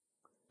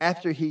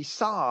after he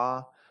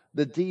saw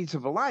the deeds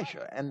of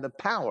Elijah and the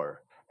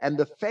power and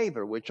the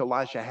favor which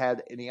Elijah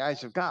had in the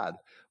eyes of God?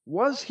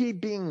 Was he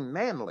being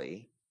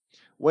manly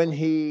when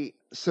he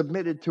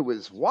submitted to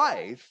his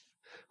wife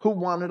who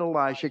wanted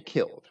Elijah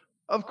killed?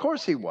 Of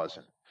course he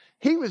wasn't.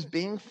 He was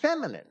being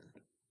feminine.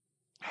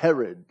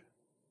 Herod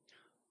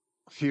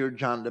feared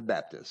John the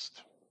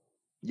Baptist,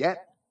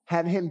 yet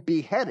had him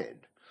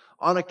beheaded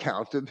on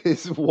account of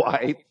his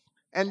wife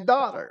and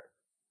daughter.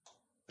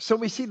 So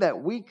we see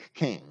that weak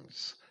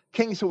kings,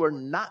 kings who are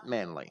not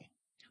manly,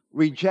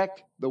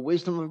 reject the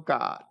wisdom of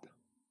God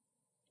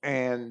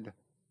and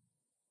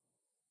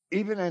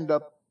even end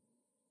up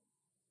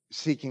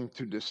seeking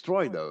to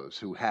destroy those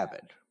who have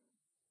it.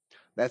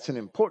 That's an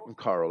important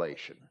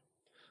correlation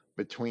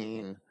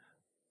between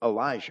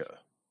Elijah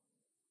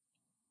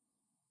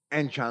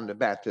and John the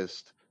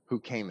Baptist, who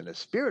came in the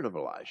spirit of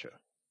Elijah,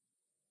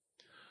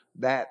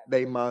 that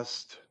they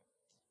must,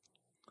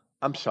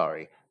 I'm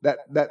sorry,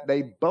 that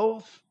they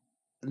both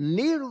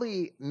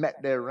nearly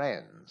met their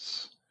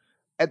ends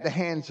at the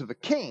hands of a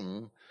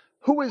king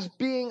who is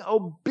being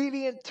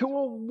obedient to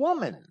a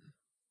woman.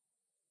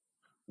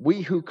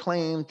 We who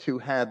claim to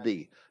have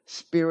the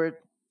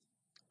spirit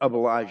of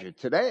Elijah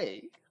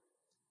today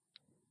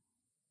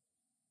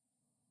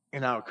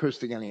in our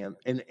Christian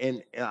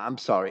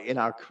in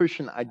our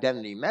Christian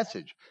identity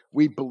message,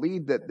 we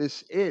believe that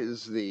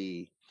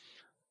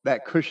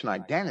that Christian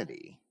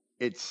identity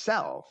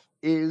itself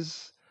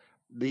is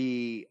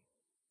the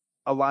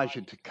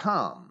Elijah to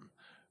come,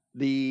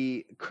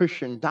 the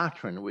Christian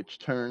doctrine which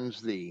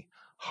turns the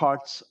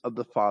hearts of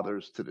the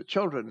fathers to the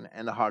children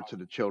and the hearts of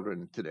the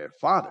children to their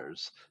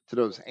fathers, to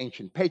those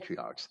ancient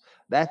patriarchs.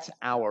 That's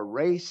our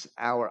race,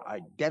 our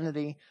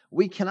identity.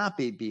 We cannot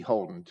be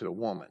beholden to the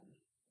woman.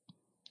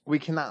 We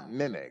cannot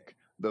mimic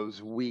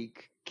those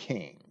weak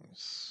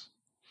kings.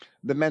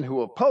 The men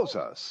who oppose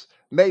us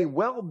may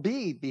well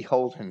be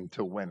beholden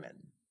to women.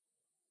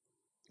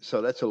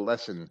 So that's a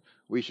lesson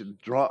we should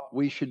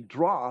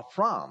draw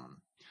from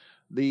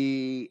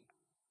the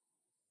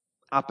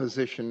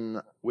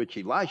opposition which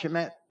Elijah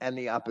met and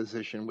the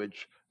opposition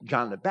which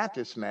John the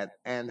Baptist met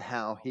and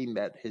how he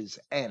met his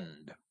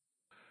end.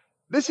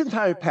 This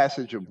entire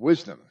passage of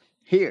wisdom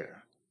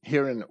here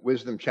in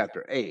Wisdom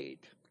chapter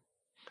 8,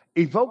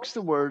 evokes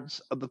the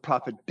words of the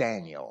prophet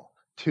Daniel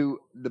to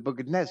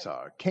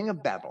Nebuchadnezzar, king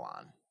of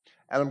Babylon.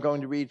 And I'm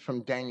going to read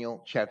from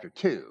Daniel chapter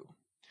 2.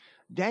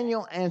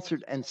 Daniel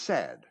answered and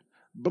said,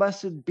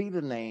 "Blessed be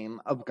the name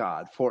of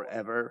God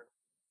forever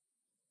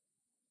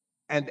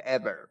and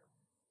ever.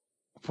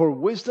 For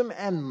wisdom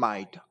and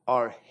might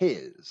are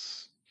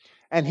his,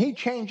 and he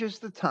changes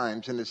the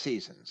times and the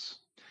seasons.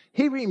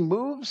 He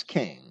removes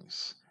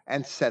kings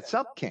and sets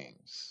up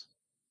kings."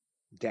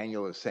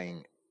 Daniel is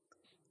saying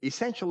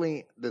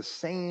essentially the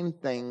same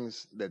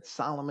things that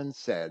Solomon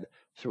said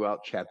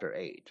throughout chapter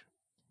 8.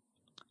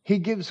 He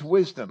gives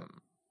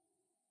wisdom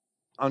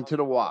unto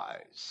the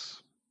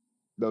wise,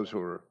 those who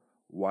are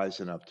wise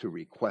enough to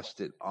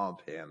request it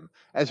of him,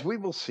 as we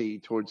will see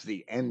towards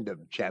the end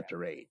of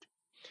chapter 8,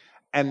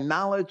 and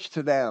knowledge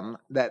to them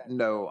that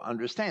know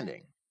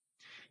understanding.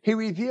 He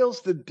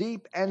reveals the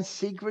deep and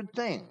secret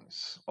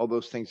things, all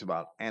those things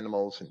about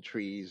animals and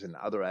trees and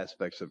other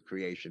aspects of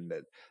creation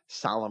that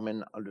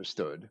Solomon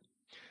understood.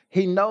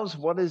 He knows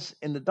what is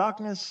in the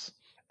darkness,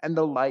 and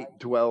the light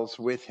dwells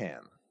with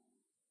him.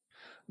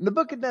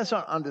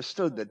 Nebuchadnezzar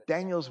understood that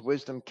Daniel's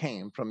wisdom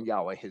came from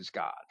Yahweh his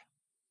God.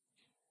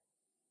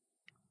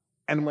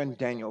 And when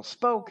Daniel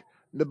spoke,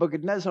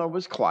 Nebuchadnezzar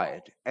was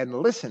quiet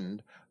and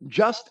listened,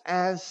 just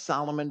as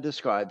Solomon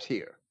describes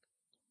here.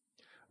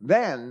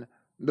 Then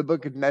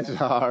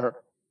Nebuchadnezzar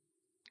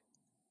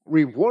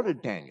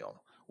rewarded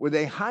Daniel with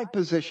a high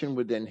position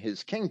within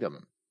his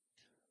kingdom,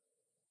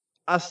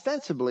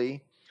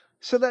 ostensibly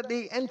so that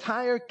the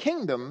entire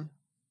kingdom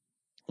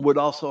would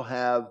also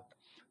have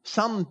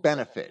some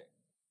benefit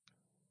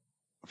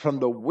from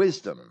the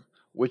wisdom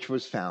which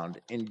was found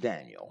in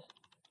Daniel.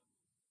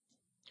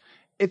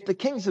 If the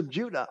kings of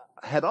Judah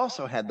had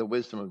also had the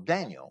wisdom of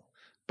Daniel,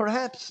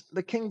 perhaps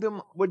the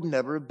kingdom would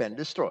never have been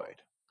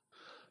destroyed.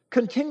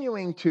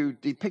 Continuing to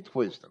depict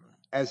wisdom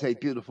as a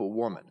beautiful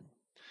woman,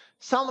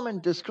 Solomon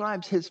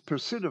describes his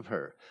pursuit of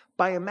her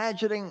by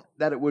imagining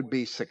that it would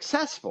be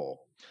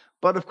successful,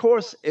 but of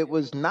course it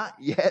was not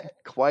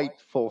yet quite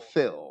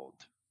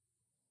fulfilled.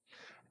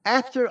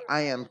 "After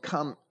I am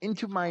come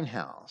into mine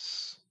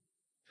house,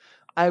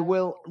 I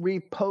will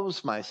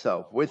repose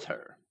myself with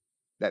her."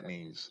 That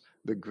means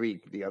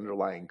the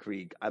underlying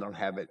Greek, I don't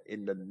have it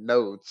in the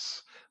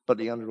notes, but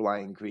the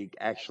underlying Greek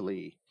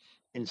actually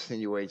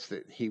insinuates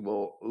that he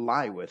will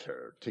lie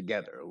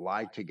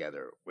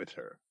together with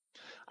her.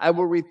 "I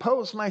will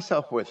repose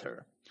myself with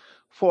her,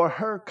 for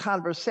her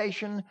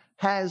conversation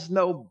has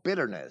no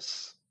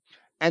bitterness,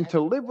 and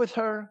to live with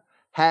her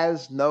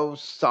has no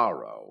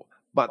sorrow,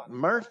 but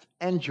mirth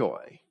and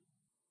joy."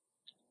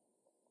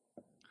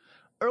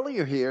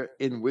 Earlier here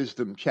in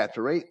Wisdom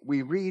chapter 8,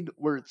 we read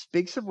where it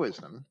speaks of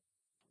wisdom,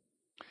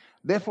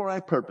 "Therefore I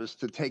purpose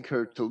to take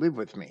her to live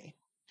with me,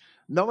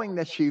 knowing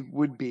that she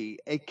would be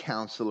a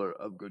counselor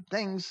of good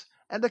things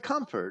and a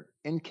comfort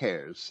in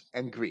cares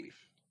and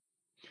grief."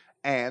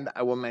 And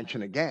I will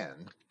mention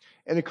again,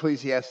 in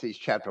Ecclesiastes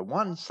chapter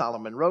 1,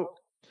 Solomon wrote,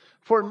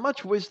 "For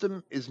much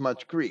wisdom is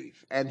much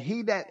grief, and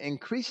he that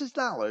increases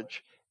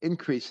knowledge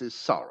increases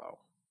sorrow."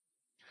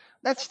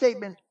 That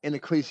statement in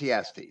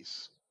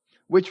Ecclesiastes,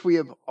 which we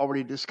have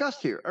already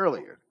discussed here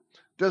earlier,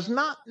 does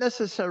not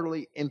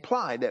necessarily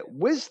imply that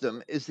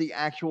wisdom is the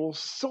actual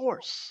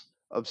source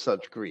of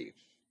such grief.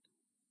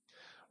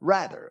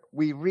 Rather,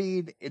 we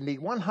read in the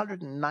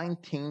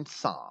 119th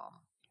Psalm,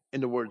 in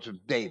the words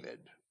of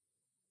David,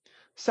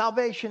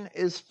 "Salvation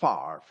is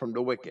far from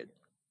the wicked,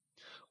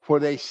 for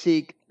they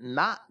seek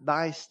not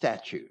thy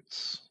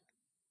statutes."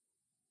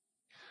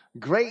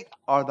 Great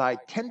are thy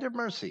tender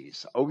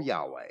mercies, O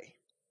Yahweh.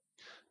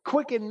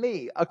 Quicken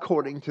me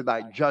according to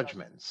thy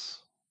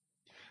judgments.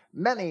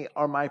 Many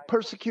are my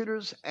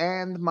persecutors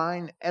and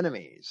mine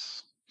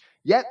enemies.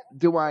 Yet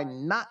do I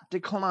not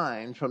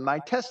decline from thy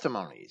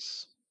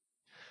testimonies.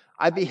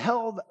 I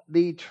beheld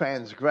the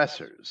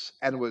transgressors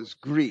and was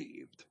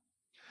grieved,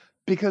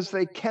 because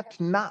they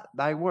kept not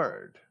thy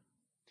word.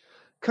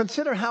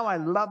 Consider how I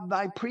love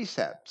thy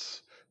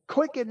precepts.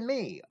 Quicken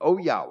me, O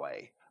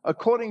Yahweh,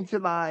 according to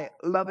thy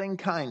loving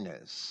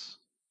kindness.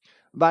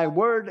 Thy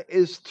word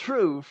is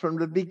true from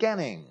the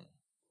beginning,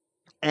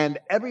 and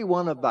every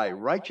one of thy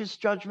righteous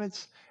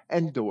judgments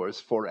endures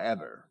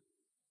forever.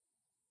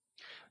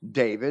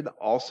 David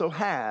also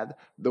had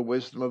the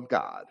wisdom of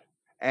God.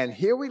 And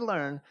here we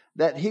learn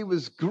that he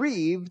was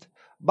grieved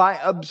by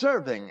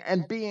observing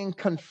and being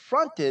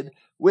confronted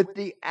with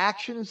the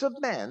actions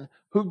of men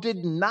who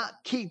did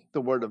not keep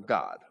the word of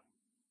God.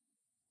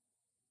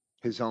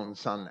 His own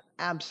son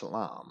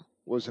Absalom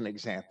was an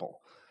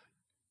example.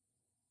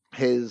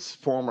 His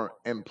former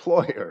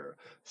employer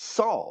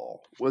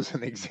Saul was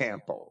an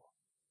example.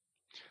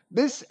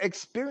 This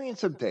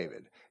experience of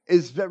David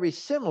is very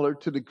similar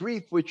to the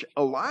grief which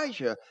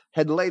Elijah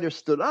had later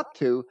stood up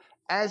to,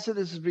 as it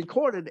is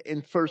recorded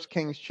in 1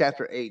 Kings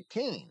chapter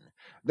 18.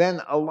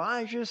 Then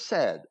Elijah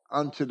said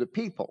unto the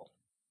people,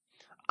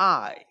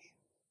 I,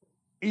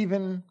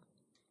 even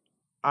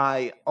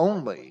I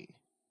only,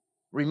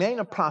 remain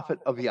a prophet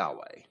of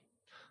Yahweh,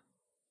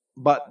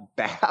 but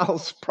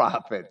Baal's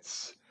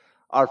prophets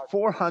are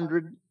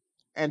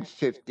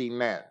 450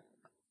 men.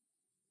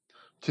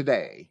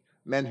 Today,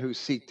 men who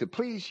seek to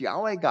please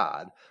Yahweh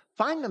God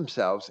find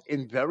themselves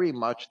in very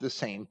much the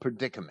same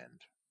predicament.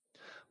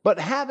 But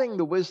having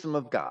the wisdom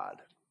of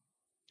God,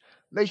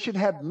 they should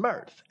have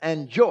mirth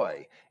and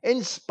joy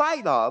in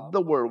spite of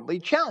the worldly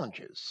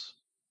challenges.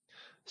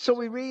 So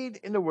we read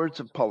in the words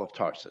of Paul of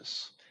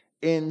Tarsus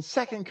in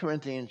 2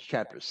 Corinthians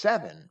chapter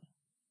 7,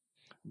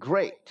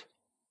 great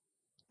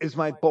is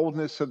my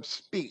boldness of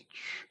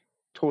speech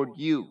toward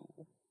you.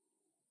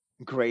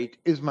 Great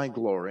is my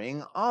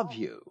glorying of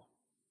you.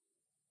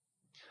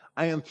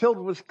 I am filled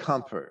with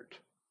comfort.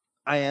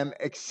 I am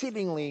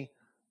exceedingly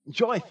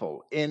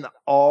joyful in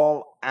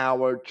all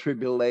our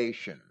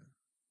tribulation.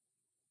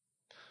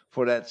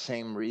 For that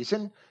same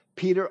reason,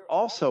 Peter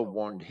also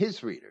warned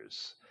his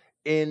readers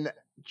in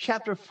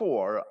chapter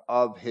 4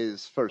 of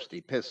his first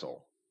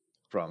epistle,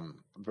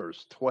 from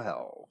verse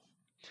 12.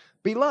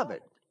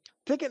 Beloved,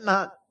 think it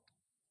not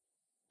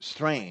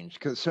strange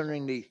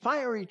concerning the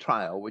fiery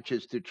trial which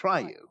is to try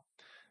you,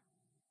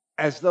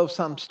 as though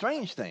some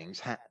strange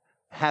things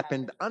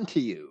happened unto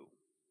you.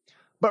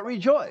 But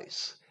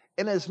rejoice,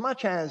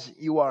 inasmuch as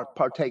you are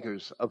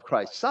partakers of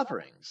Christ's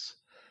sufferings,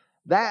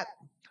 that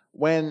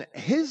when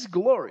his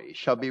glory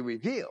shall be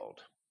revealed,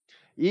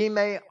 ye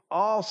may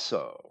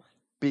also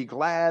be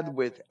glad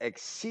with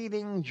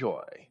exceeding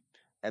joy.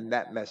 And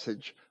that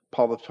message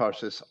Paul of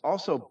Tarsus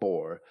also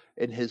bore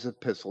in his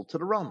epistle to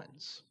the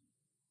Romans.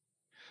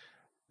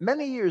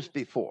 Many years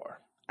before,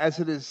 as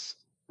it is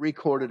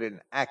recorded in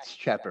Acts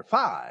chapter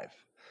 5,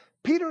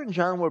 Peter and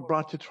John were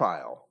brought to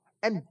trial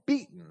and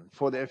beaten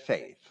for their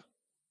faith.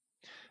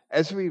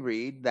 As we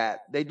read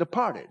that they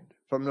departed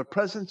from the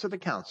presence of the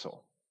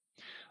council,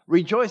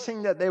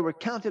 rejoicing that they were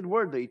counted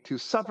worthy to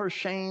suffer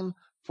shame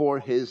for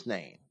his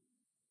name.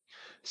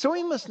 So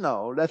we must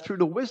know that through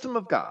the wisdom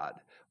of God,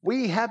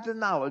 we have the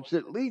knowledge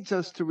that leads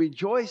us to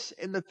rejoice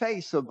in the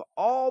face of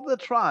all the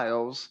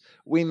trials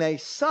we may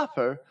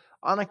suffer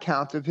on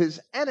account of his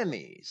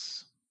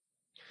enemies.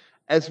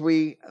 As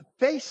we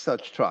face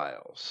such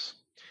trials,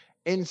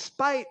 in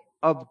spite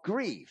of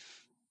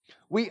grief,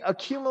 we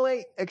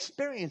accumulate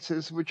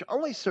experiences which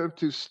only serve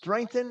to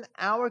strengthen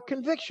our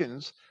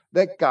convictions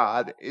that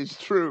God is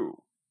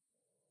true.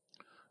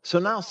 So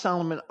now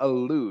Solomon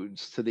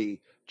alludes to the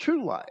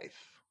true life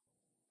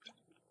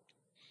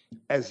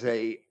as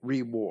a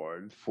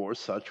reward for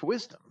such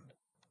wisdom.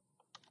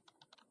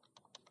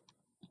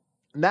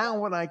 Now,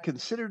 when I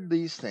considered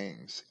these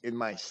things in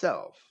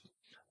myself,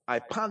 I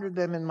pondered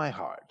them in my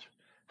heart,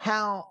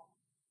 how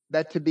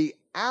that to be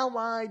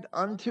allied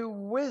unto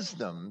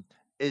wisdom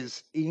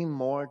is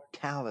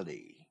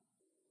immortality.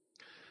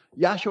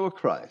 Yahshua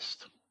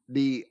Christ,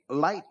 the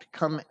light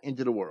come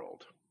into the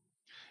world,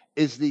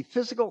 is the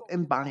physical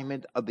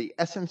embodiment of the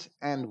essence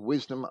and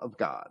wisdom of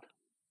God.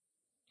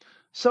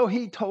 So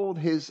he told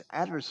his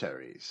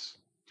adversaries,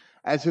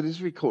 as it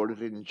is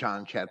recorded in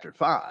John chapter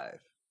 5,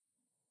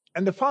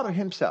 and the Father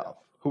himself,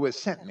 who has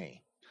sent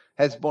me,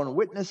 has borne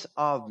witness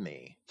of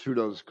me through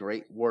those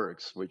great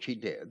works which he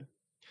did.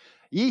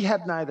 Ye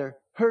have neither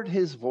heard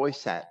his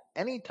voice at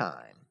any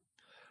time,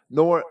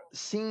 nor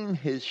seen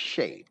his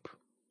shape,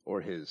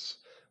 or his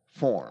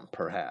form,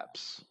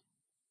 perhaps.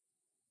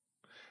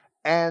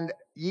 And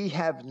ye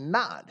have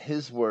not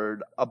his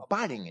word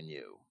abiding in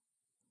you.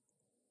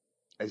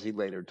 As he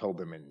later told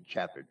them in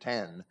chapter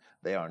 10,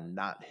 they are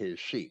not his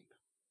sheep.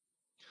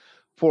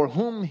 For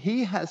whom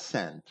he has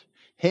sent,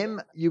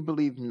 him you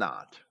believe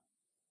not.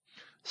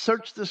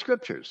 Search the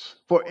scriptures,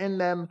 for in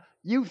them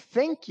You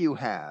think you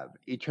have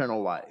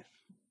eternal life,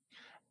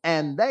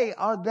 and they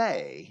are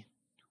they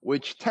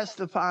which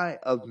testify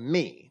of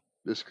me.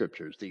 The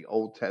scriptures, the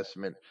Old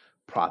Testament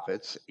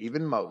prophets,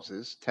 even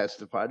Moses,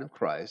 testified of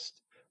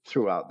Christ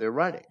throughout their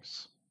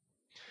writings.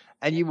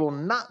 And ye will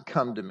not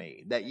come to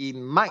me that ye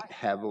might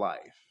have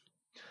life.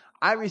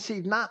 I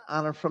receive not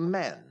honor from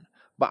men,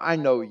 but I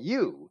know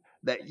you,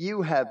 that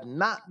you have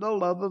not the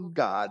love of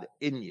God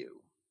in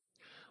you.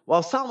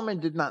 While Solomon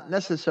did not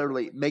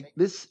necessarily make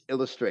this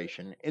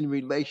illustration in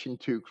relation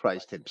to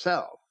Christ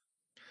himself,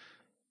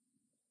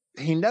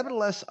 he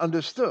nevertheless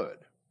understood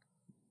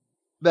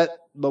that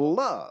to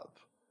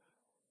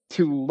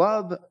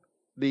love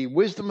the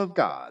wisdom of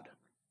God,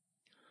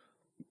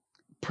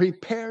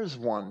 prepares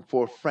one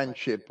for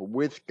friendship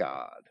with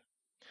God,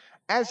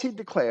 as he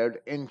declared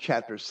in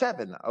chapter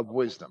 7 of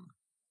Wisdom,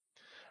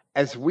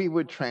 as we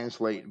would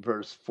translate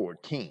verse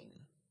 14.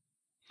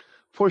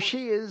 For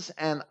she is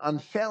an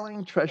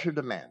unfailing treasure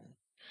to men,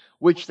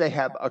 which they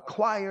have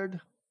acquired,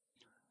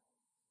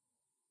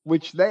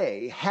 which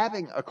they,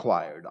 having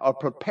acquired, are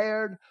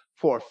prepared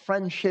for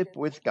friendship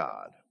with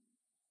God,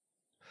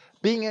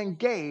 being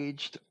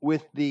engaged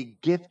with the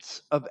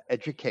gifts of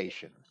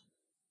education.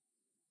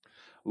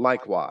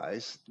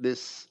 Likewise,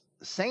 this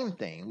same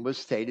thing was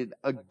stated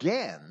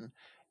again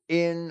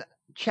in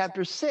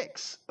chapter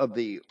 6 of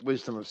the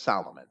Wisdom of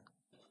Solomon,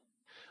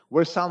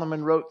 where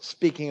Solomon wrote,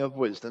 speaking of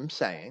wisdom,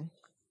 saying,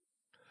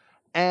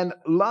 "And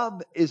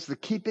love is the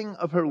keeping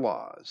of her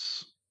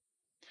laws,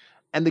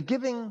 and the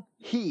giving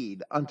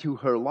heed unto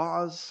her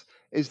laws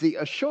is the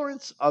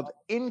assurance of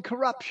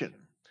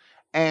incorruption,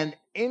 and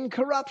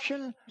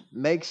incorruption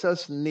makes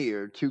us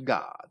near to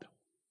God."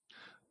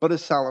 But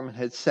as Solomon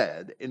had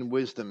said in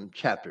Wisdom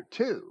chapter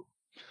 2,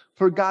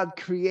 for God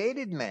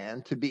created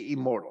man to be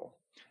immortal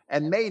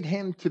and made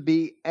him to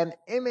be an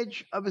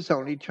image of his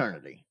own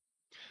eternity.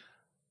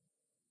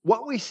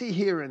 What we see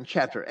here in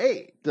chapter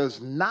 8 does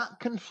not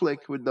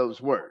conflict with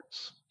those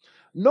words,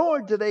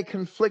 nor do they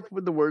conflict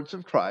with the words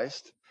of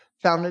Christ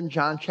found in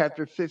John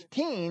chapter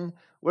 15,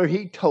 where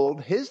he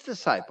told his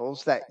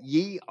disciples that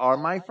ye are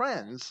my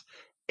friends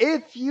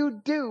if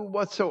you do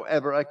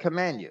whatsoever I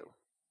command you.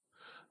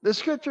 The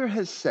scripture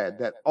has said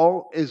that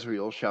all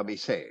Israel shall be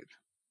saved.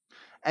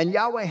 And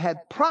Yahweh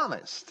had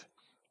promised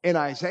in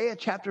Isaiah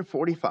chapter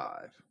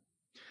 45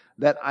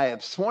 that I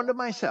have sworn to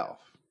myself,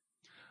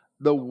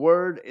 the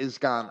word is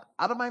gone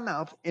out of my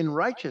mouth in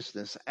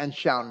righteousness and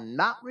shall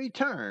not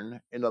return.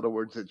 In other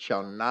words, it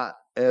shall not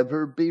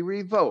ever be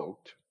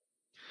revoked.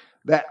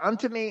 That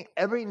unto me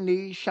every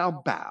knee shall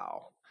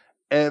bow,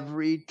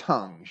 every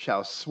tongue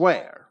shall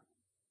swear.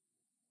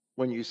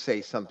 When you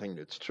say something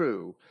that's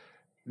true,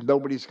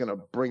 nobody's going to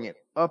bring it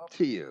up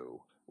to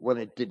you when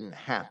it didn't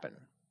happen.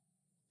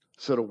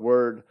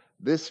 So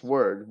this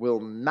word will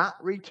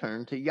not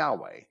return to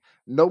Yahweh.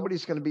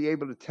 Nobody's going to be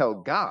able to tell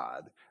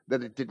God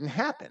that it didn't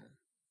happen.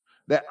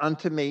 That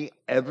unto me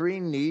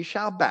every knee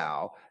shall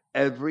bow,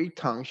 every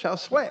tongue shall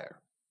swear.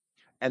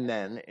 And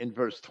then in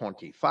verse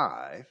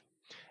 25,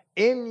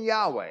 in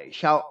Yahweh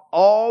shall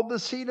all the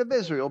seed of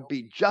Israel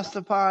be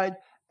justified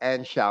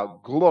and shall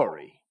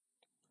glory.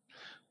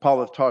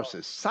 Paul of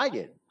Tarsus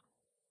cited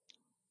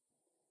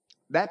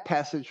that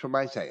passage from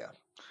Isaiah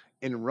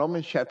in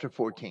Romans chapter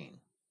 14.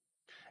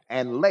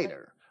 And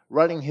later,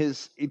 writing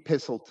his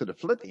epistle to the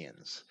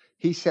Philippians,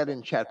 he said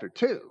in chapter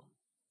 2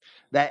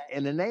 that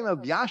in the name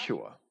of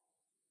Yahshua,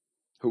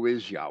 who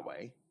is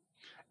Yahweh,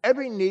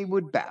 every knee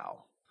would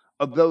bow,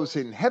 of those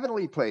in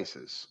heavenly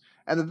places,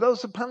 and of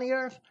those upon the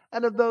earth,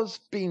 and of those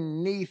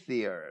beneath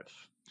the earth.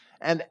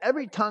 And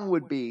every tongue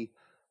would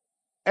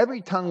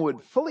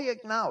fully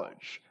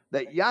acknowledge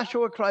that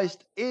Yahshua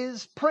Christ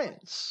is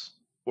Prince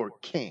or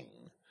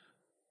King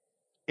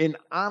in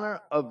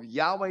honor of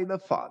Yahweh the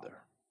Father,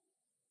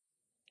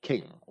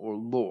 King or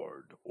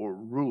Lord or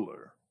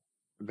ruler,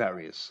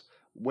 various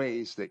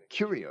ways that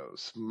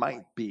kurios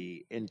might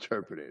be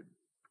interpreted.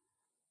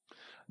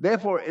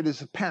 Therefore, it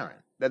is apparent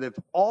that if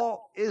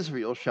all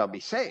Israel shall be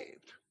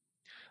saved,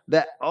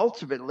 that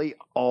ultimately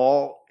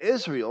all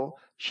Israel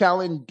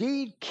shall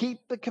indeed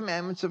keep the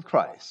commandments of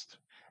Christ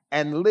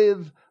and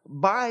live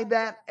by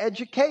that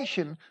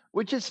education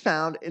which is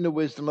found in the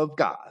wisdom of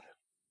God.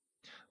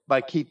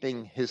 By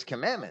keeping his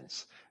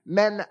commandments,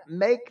 men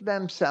make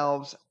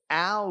themselves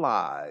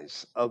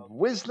allies of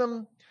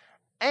wisdom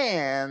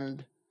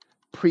and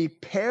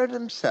prepare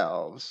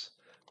themselves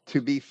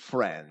to be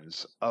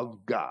friends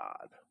of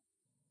God.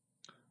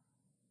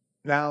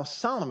 Now,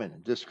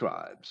 Solomon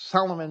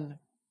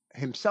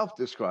himself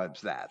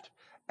describes that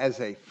as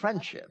a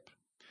friendship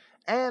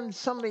and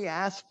some of the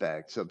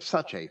aspects of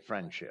such a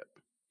friendship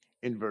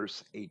in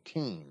verse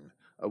 18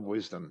 of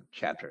Wisdom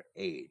chapter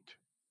 8.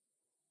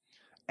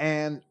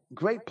 And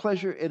great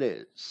pleasure it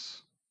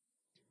is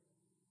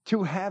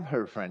to have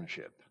her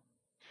friendship,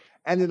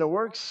 and in the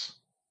works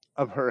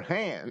of her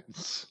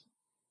hands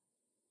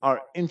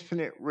are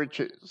infinite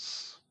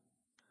riches.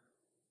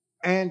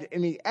 And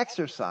in the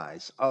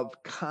exercise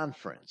of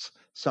conference,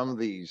 some of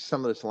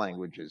this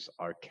language is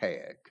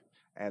archaic,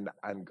 and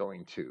I'm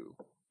going to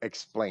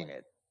explain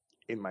it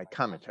in my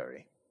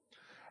commentary.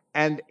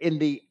 And in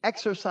the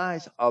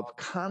exercise of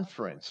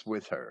conference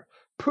with her,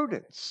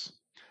 prudence,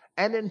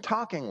 and in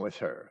talking with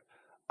her,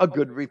 a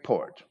good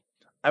report.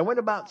 I went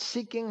about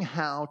seeking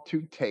how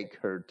to take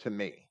her to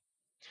me.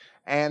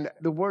 And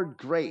the word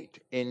great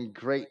in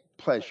great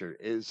pleasure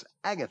is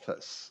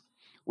agathos,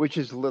 which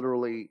is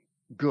literally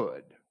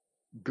good,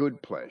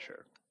 good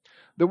pleasure.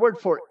 The word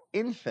for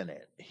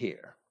infinite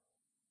here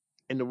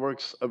in the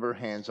works of her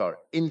hands are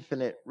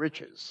infinite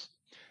riches,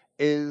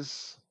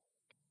 is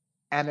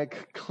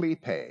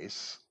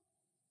anaklepes,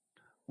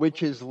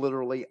 which is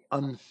literally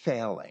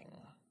unfailing,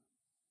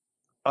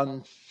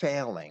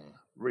 unfailing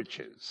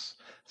riches.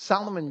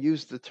 Solomon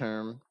used the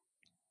term,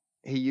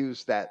 he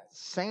used that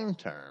same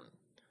term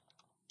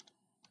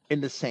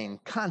in the same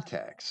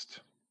context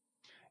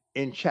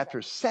in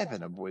chapter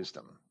 7 of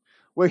Wisdom,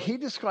 where he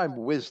described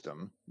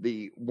wisdom,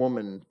 the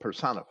woman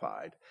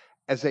personified,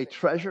 as a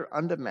treasure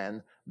unto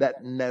men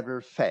that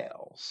never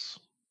fails.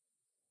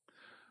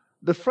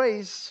 The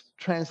phrase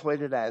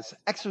translated as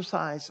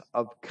exercise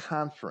of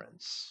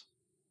conference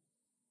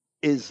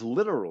is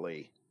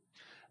literally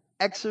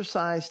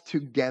exercise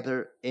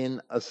together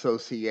in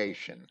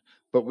association,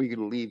 but we could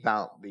leave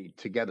out the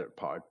together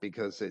part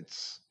because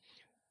it's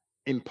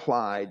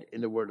implied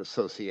in the word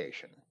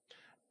association.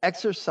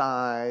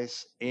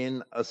 Exercise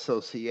in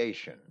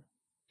association.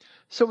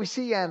 So we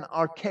see an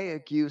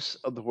archaic use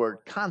of the word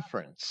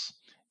conference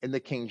in the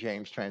King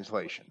James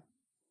translation.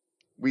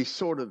 We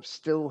sort of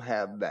still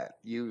have that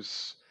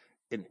use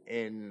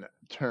in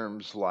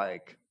terms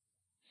like,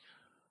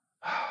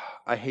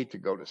 I hate to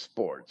go to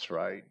sports,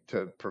 right?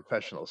 To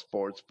professional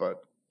sports,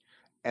 but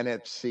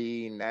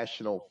NFC,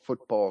 National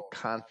Football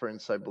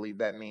Conference, I believe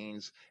that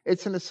means.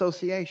 It's an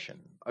association,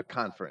 a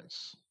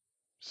conference.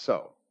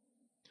 So,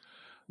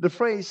 the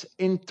phrase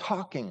in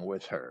talking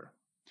with her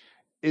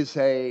is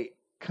a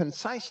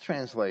concise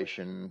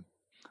translation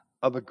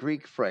of a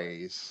Greek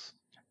phrase,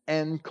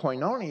 and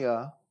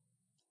koinonia,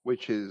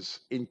 which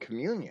is in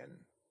communion,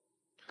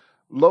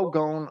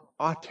 logon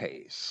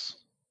autes,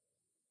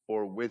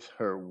 or with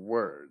her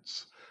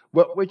words,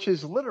 which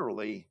is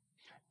literally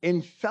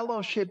in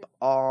fellowship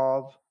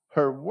of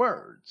her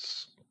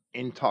words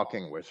in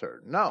talking with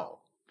her. No,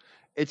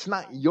 it's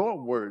not your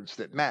words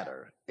that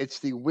matter. It's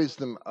the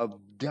wisdom of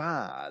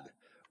God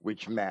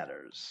which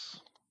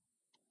matters.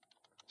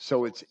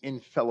 So it's in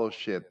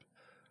fellowship,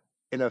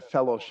 in a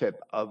fellowship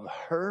of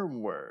her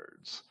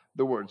words,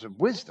 the words of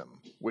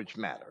wisdom which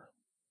matter.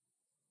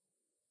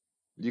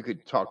 You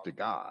could talk to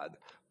God,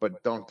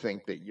 but don't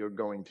think that you're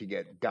going to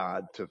get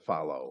God to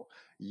follow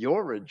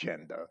your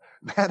agenda.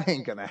 That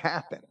ain't going to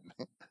happen.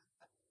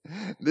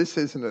 This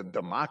isn't a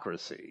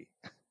democracy.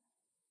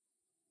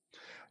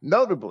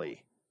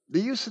 Notably,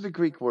 the use of the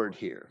Greek word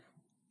here,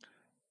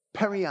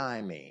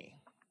 periaimi,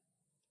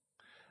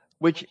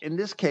 which in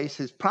this case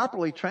is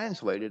properly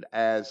translated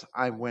as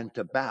I went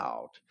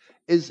about,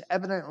 is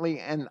evidently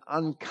an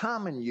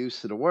uncommon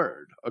use of the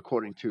word,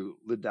 according to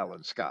Liddell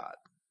and Scott.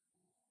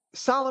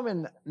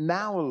 Solomon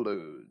now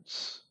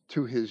alludes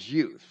to his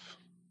youth,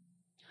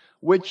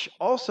 which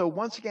also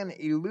once again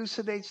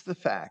elucidates the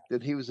fact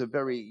that he was a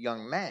very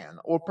young man,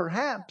 or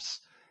perhaps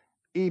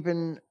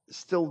even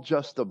still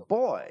just a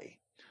boy,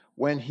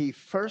 when he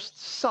first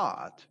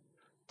sought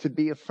to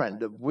be a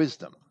friend of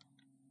wisdom.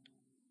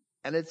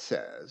 And it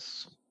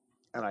says,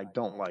 and I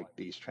don't like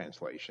these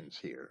translations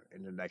here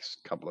in the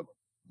next couple of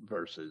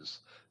verses,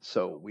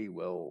 so we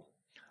will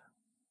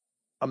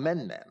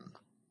amend them.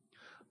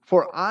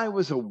 For I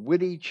was a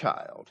witty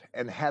child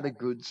and had a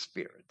good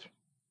spirit.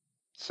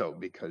 So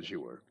because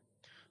you were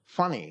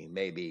funny,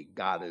 maybe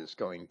God is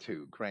going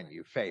to grant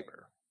you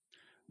favor.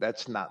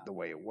 That's not the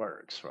way it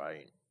works,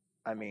 right?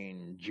 I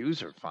mean,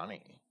 Jews are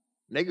funny.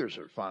 Niggers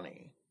are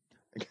funny.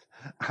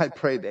 I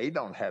pray they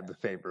don't have the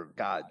favor of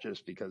God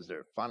just because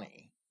they're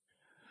funny.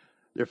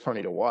 They're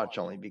funny to watch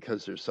only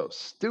because they're so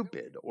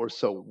stupid or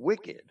so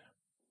wicked.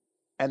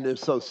 And they're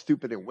so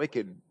stupid and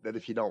wicked that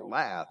if you don't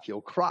laugh,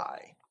 you'll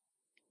cry.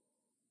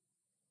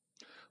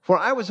 For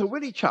I was a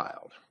witty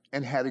child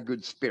and had a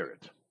good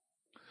spirit.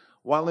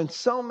 While in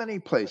so many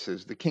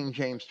places the King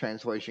James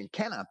translation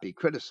cannot be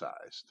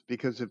criticized,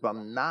 because if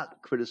I'm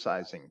not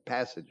criticizing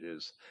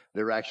passages,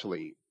 they're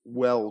actually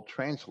well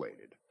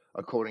translated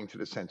according to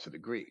the sense of the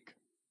Greek.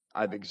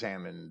 I've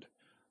examined,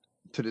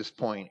 to this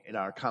point in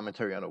our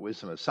commentary on the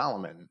Wisdom of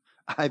Solomon,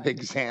 I've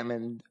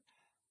examined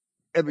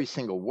every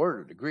single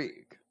word of the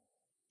Greek.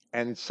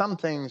 And some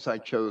things I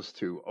chose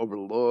to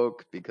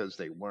overlook because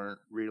they weren't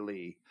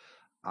really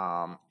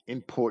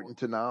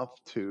important enough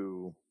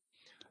to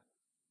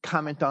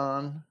comment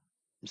on.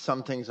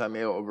 Some things I may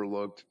have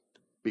overlooked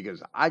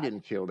because I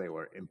didn't feel they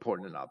were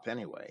important enough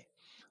anyway.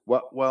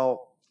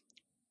 Well,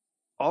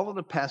 all of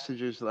the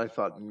passages that I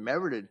thought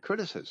merited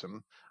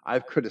criticism,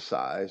 I've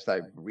criticized,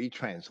 I've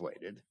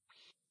retranslated.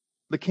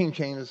 The King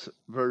James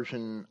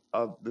version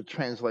of the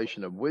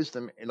translation of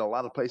wisdom in a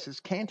lot of places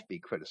can't be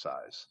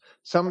criticized.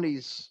 Some of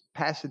these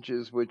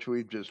passages which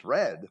we've just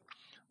read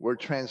were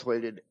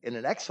translated in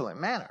an excellent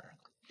manner.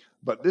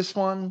 But this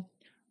one,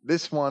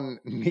 this one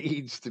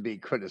needs to be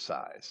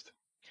criticized.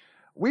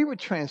 We would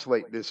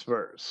translate this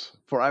verse,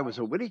 "For I was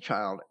a witty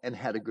child and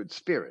had a good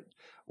spirit."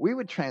 We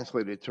would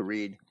translate it to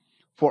read,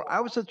 "For I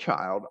was a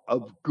child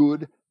of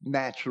good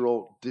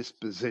natural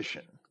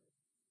disposition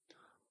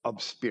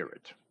of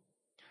spirit,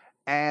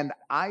 and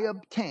I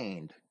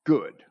obtained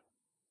good,"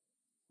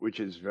 which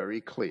is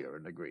very clear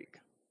in the Greek.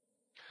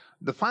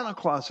 The final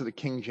clause of the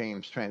King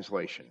James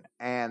translation,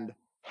 "and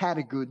had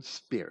a good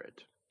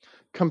spirit,"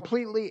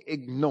 completely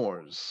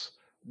ignores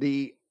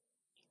the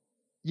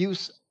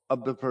use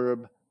of the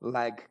verb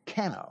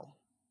lagkano,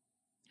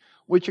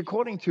 which,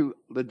 according to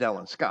Liddell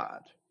and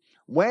Scott,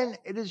 when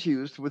it is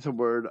used with a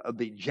word of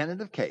the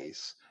genitive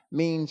case,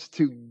 means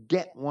to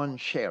get one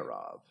share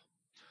of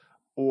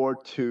or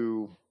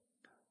to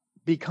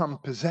become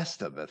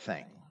possessed of a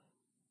thing.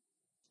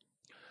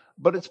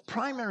 But its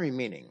primary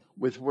meaning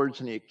with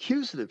words in the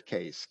accusative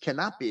case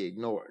cannot be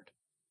ignored,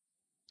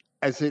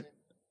 as it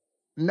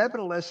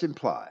nevertheless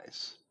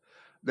implies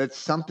that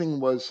something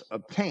was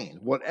obtained,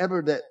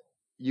 whatever that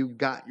you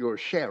got your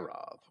share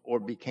of or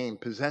became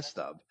possessed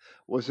of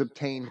was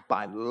obtained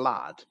by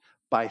lot,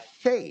 by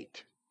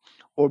fate,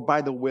 or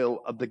by the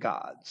will of the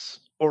gods,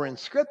 or in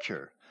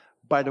scripture,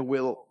 by the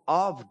will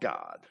of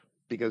God,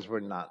 because we're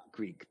not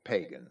Greek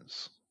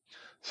pagans.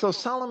 So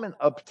Solomon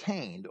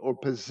obtained or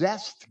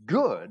possessed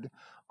good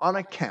on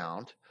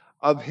account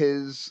of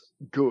his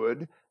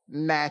good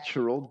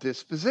natural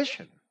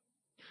disposition.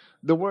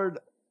 The word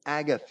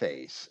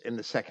agathos in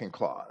the second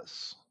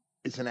clause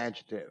is an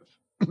adjective,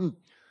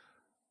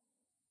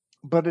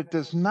 but it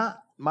does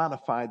not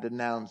modify the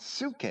noun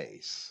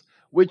sukes,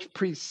 which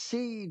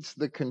precedes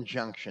the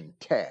conjunction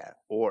te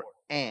or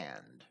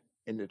and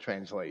in the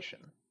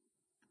translation.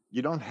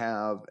 You don't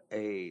have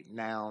a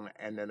noun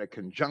and then a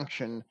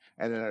conjunction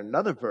and then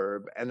another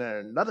verb and then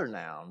another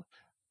noun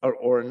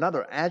or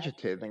another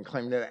adjective and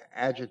claim that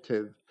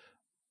adjective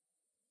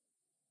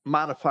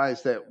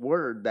modifies that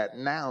word, that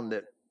noun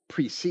that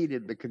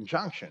preceded the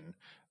conjunction.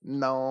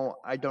 No,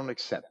 I don't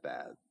accept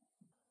that.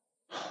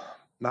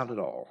 Not at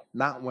all.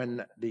 Not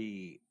when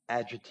the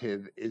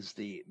adjective is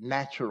the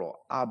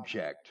natural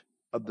object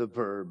of the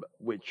verb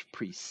which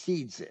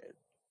precedes it.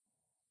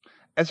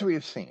 As we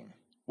have seen,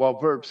 while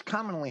verbs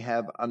commonly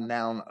have a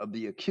noun of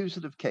the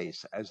accusative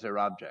case as their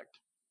object,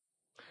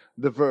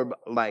 the verb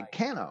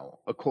lagkano,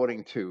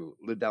 according to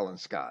Liddell and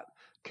Scott,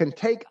 can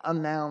take a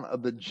noun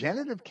of the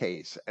genitive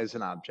case as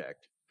an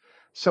object.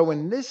 So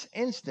in this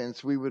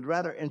instance, we would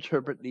rather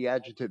interpret the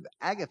adjective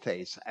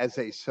agathos as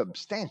a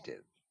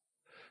substantive,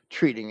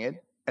 treating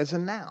it as a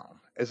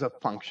noun, as a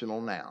functional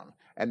noun.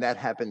 And that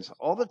happens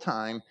all the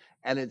time,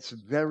 and it's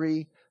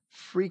very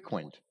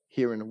frequent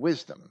here in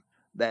wisdom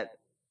that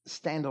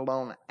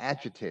standalone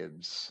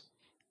adjectives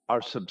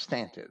are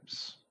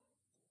substantives.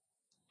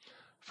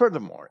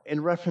 Furthermore,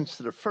 in reference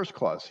to the first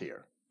clause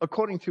here,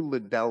 according to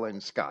Liddell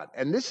and Scott,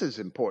 and this is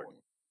important,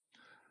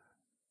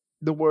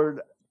 the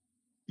word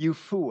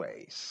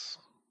euphues,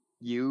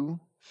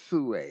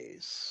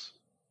 euphues,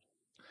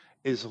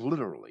 is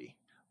literally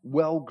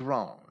well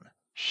grown,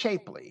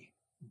 shapely,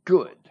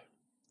 good,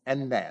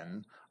 and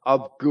then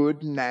of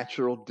good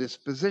natural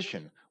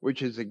disposition,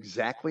 which is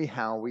exactly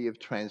how we have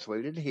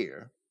translated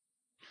here,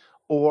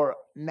 or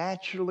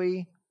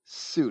naturally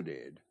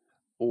suited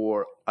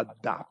or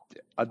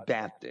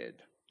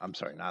adapted. I'm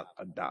sorry, not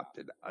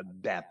adopted,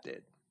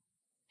 adapted.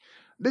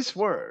 This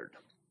word,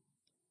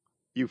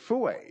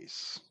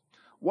 euphues,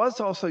 was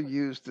also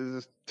used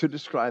to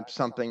describe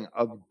something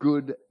of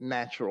good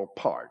natural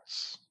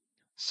parts.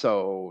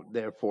 So,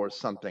 therefore,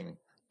 something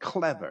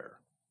clever,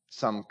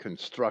 some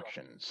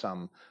construction,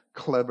 some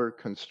clever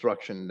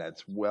construction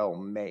that's well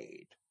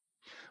made.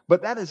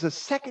 But that is a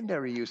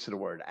secondary use of the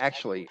word.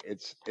 Actually,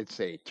 it's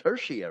a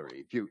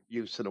tertiary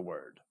use of the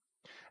word.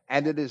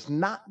 And it is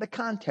not the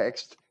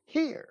context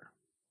here.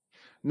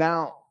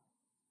 Now,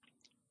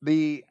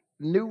 the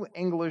New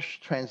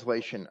English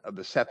translation of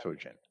the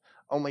Septuagint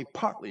only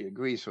partly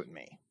agrees with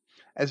me,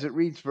 as it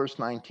reads verse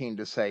 19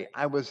 to say,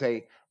 "I was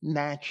a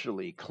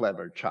naturally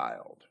clever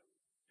child."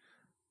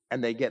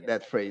 And they get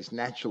that phrase,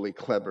 naturally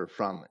clever,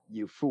 from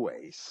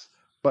euphues.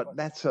 But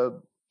that's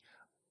a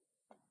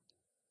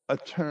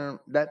term,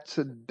 that's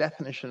a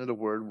definition of the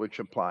word which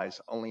applies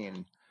only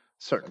in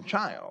certain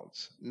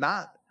childs,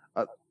 not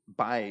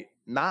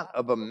not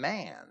of a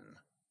man.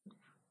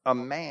 A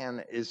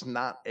man is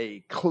not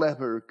a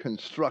clever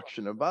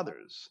construction of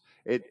others.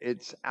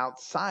 It's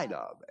outside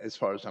of, as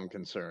far as I'm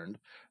concerned,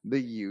 the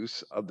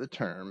use of the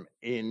term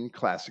in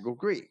classical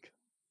Greek.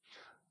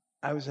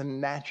 I was a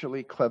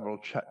naturally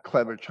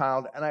clever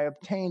child, and I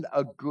obtained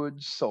a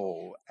good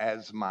soul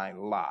as my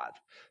lot.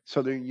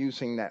 So they're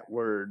using that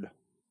word,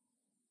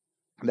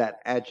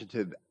 that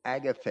adjective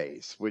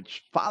agathos,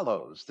 which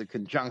follows the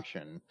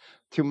conjunction,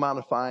 to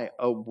modify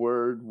a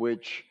word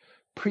which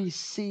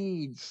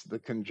precedes the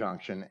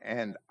conjunction,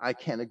 and I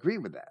can't agree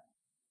with that.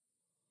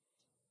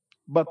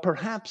 But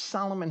perhaps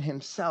Solomon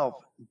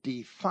himself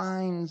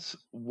defines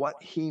what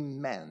he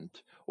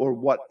meant, or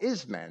what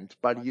is meant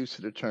by the use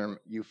of the term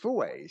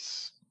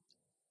euphues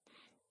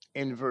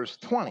in verse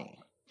 20,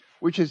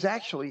 which is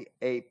actually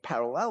a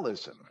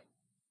parallelism.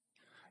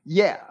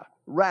 Yeah,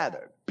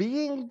 rather,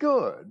 being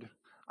good,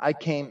 I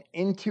came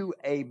into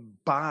a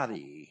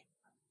body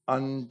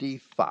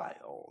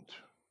undefiled.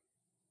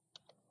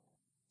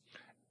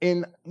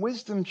 In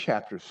Wisdom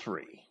chapter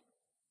 3,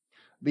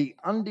 the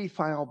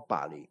undefiled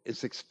body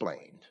is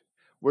explained,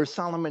 where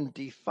Solomon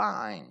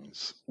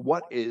defines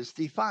what is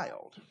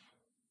defiled.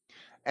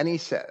 And he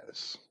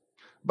says,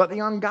 "But the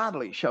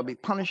ungodly shall be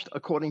punished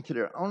according to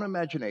their own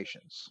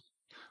imaginations,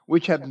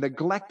 which have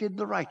neglected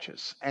the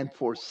righteous and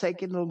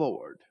forsaken the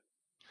Lord.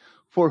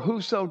 For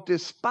whoso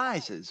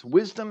despises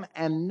wisdom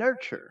and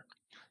nurture,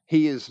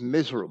 he is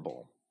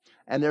miserable,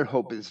 and their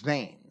hope is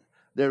vain,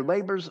 their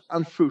labors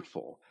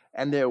unfruitful,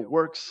 and their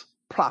works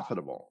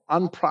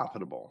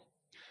unprofitable.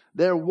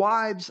 Their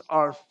wives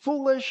are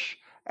foolish,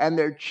 and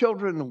their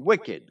children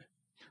wicked.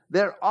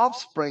 Their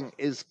offspring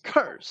is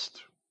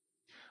cursed.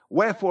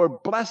 Wherefore,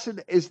 blessed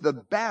is the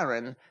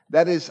barren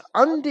that is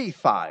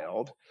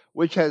undefiled,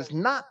 which has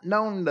not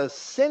known the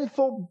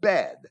sinful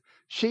bed.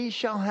 She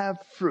shall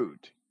have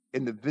fruit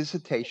in the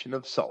visitation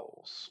of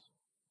souls."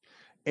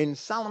 In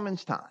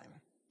Solomon's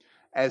time,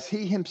 as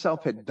he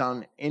himself had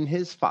done in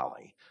his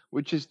folly,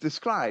 which is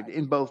described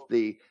in both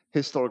the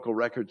historical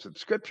records of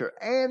Scripture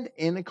and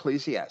in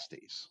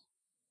Ecclesiastes,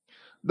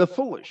 the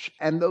foolish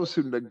and those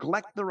who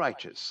neglect the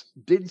righteous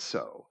did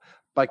so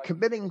by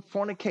committing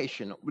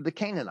fornication with the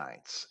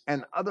Canaanites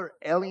and other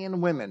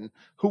alien women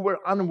who were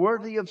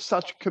unworthy of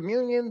such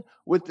communion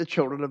with the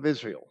children of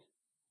Israel.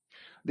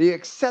 The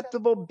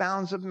acceptable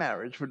bounds of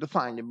marriage were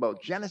defined in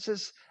both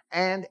Genesis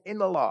and in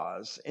the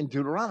laws in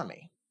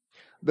Deuteronomy.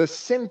 The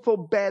sinful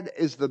bed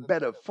is the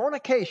bed of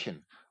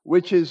fornication,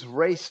 which is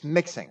race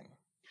mixing.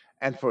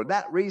 And for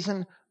that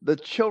reason, the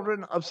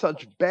children of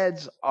such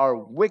beds are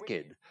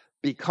wicked,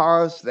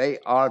 because they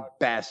are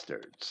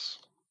bastards.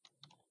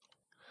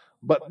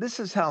 But this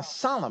is how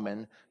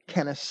Solomon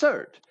can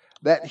assert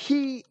that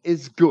he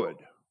is good,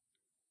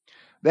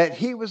 that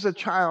he was a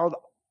child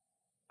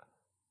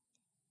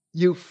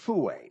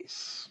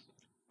euphues,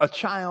 a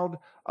child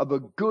of a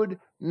good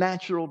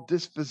natural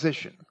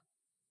disposition.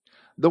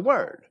 The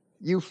word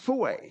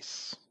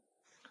euphues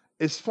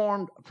is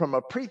formed from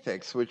a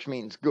prefix which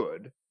means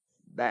good,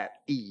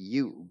 that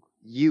eu.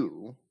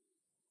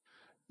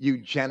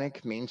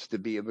 Eugenic means to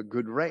be of a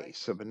good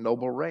race, of a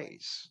noble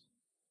race.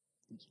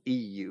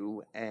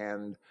 EU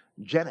and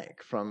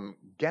genic from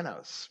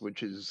genos,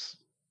 which is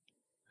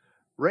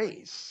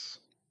race,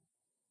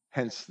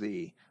 hence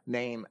the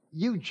name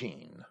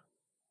Eugene.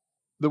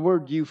 The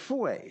word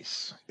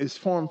euphues is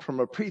formed from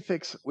a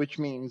prefix which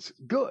means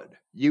good.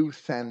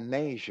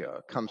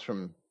 Euthanasia comes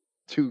from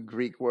two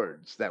Greek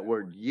words, that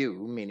word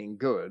eu meaning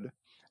good,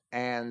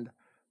 and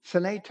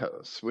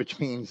thanatos, which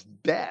means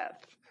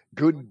death.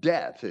 Good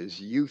death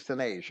is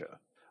euthanasia.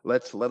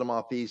 Let's let him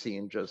off easy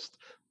and just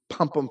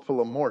pump him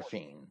full of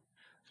morphine,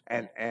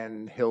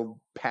 and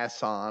he'll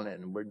pass on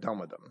and we're done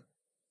with him.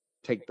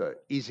 Take the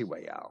easy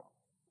way out.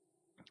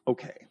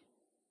 Okay.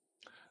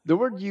 The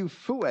word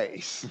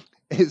euphues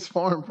is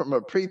formed from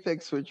a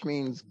prefix which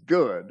means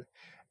good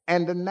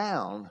and a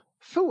noun,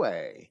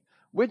 phue,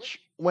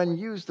 which, when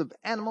used of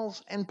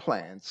animals and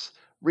plants,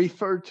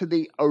 refer to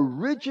the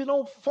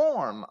original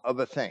form of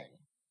a thing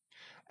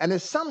and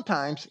is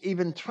sometimes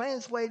even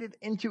translated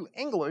into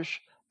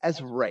English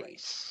as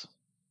race.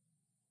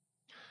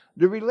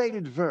 The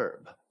related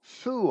verb,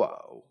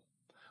 thuo,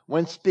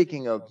 when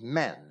speaking of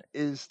men,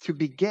 is to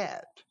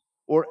beget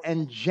or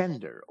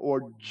engender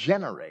or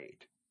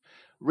generate,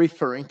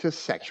 referring to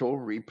sexual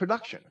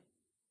reproduction.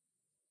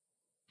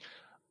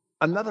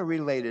 Another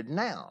related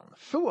noun,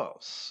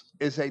 thuos,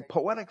 is a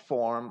poetic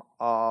form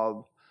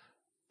of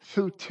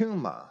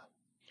thutuma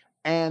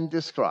and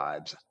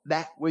describes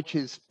that which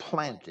is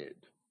planted,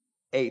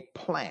 a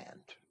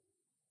plant.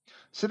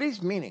 So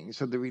these meanings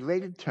of the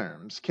related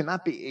terms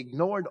cannot be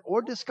ignored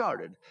or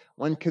discarded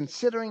when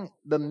considering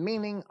the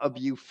meaning of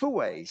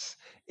euphues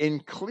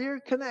in clear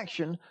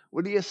connection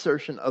with the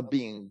assertion of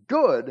being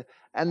good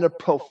and the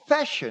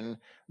profession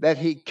that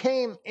he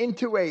came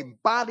into a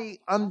body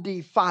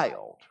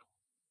undefiled.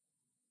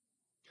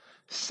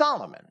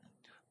 Solomon,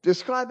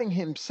 describing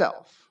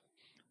himself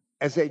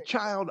as a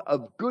child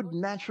of good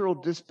natural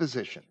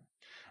disposition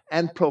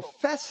and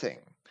professing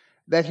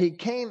that he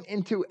came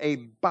into a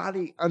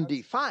body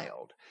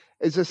undefiled,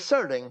 is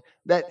asserting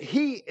that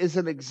he is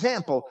an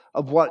example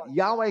of what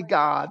Yahweh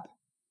God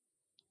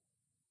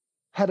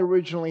had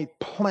originally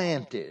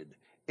planted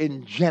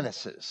in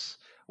Genesis,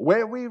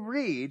 where we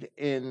read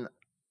in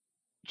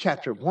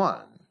chapter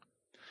 1,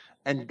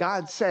 "And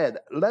God said,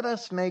 let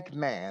us make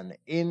man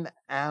in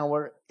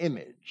our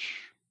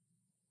image,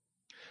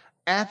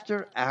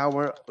 after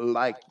our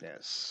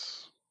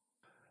likeness.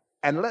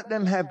 And let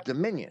them have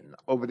dominion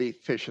over the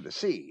fish of the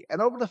sea,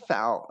 and over the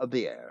fowl of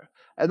the air,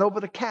 and over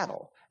the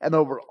cattle, and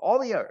over all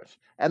the earth,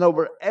 and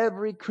over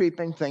every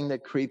creeping thing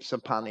that creeps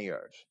upon the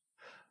earth."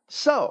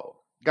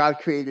 So God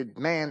created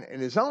man in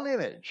his own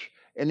image.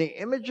 In the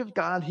image of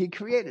God he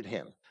created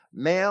him.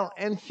 Male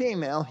and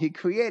female he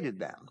created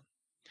them.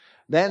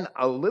 Then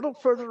a little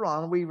further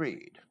on we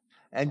read,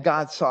 And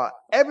God saw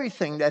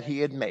everything that he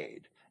had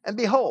made. And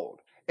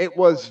behold, it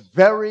was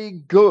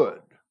very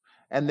good.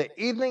 And the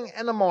evening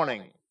and the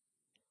morning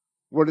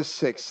were the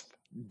sixth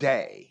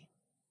day.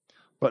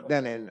 But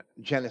then in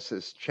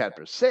Genesis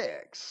chapter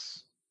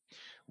 6,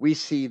 we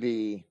see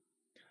the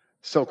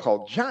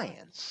so-called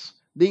giants,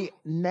 the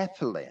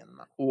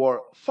Nephilim,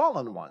 or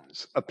fallen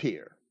ones,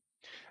 appear.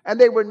 And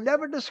they were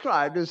never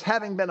described as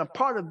having been a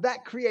part of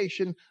that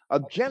creation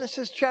of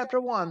Genesis chapter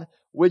 1,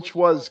 which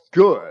was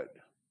good.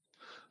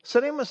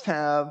 So they must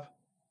have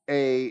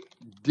a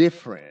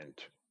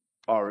different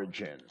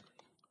origin.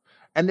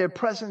 And their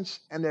presence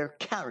and their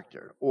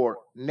character or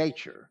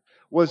nature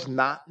was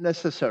not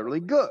necessarily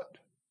good.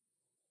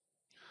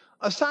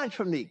 Aside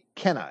from the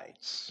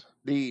Kenites,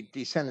 the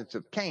descendants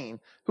of Cain,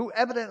 who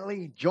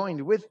evidently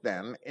joined with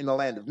them in the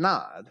land of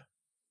Nod,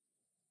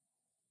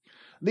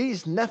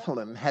 these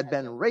Nephilim had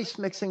been race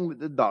mixing with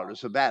the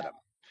daughters of Adam.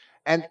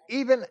 And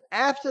even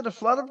after the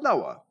flood of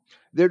Noah,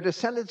 their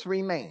descendants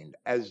remained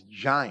as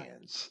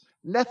giants,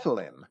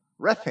 Nephilim,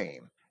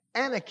 Rephaim,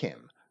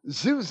 Anakim,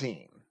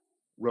 Zuzim,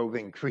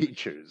 roving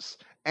creatures,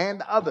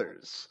 and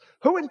others,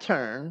 who in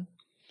turn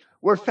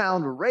were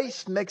found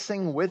race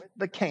mixing with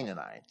the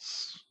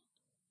Canaanites.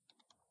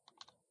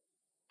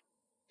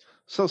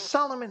 So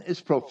Solomon is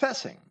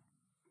professing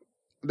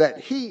that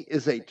he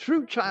is a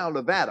true child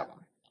of Adam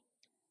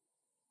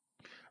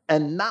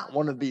and not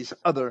one of these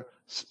other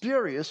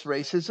spurious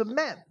races of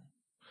men.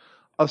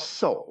 A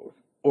soul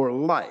or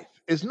life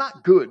is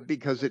not good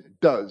because it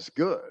does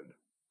good.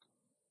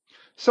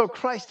 So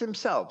Christ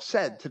himself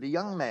said to the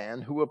young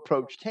man who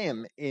approached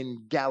him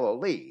in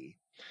Galilee,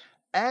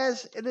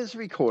 as it is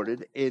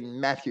recorded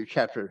in Matthew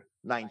chapter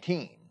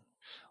 19,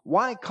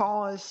 I'm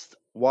going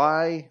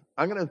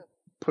to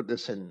put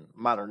this in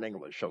modern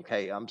English,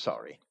 okay? I'm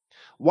sorry.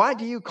 Why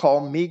do you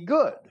call me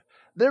good?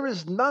 There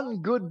is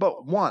none good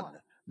but one,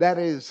 that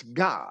is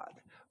God.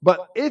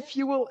 But if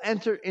you will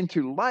enter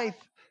into life,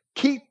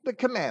 keep the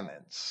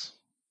commandments.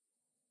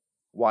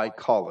 Why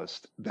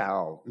callest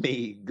thou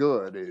me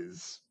good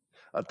is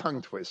a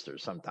tongue twister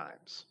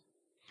sometimes.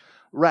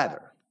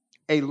 Rather,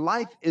 a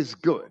life is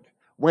good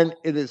when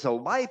it is a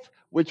life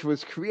which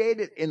was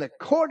created in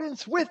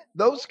accordance with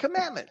those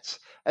commandments,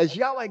 as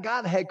Yahweh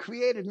God had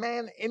created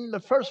man in the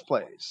first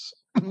place.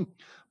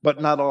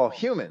 But not all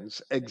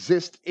humans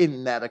exist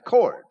in that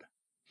accord,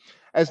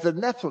 as the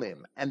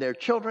Nephilim and their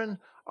children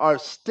are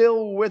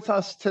still with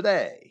us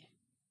today.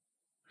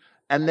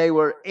 And they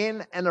were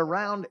in and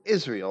around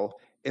Israel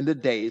in the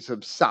days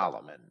of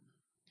Solomon.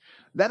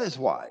 That is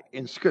why,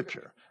 in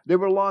Scripture, there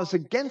were laws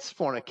against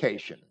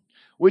fornication,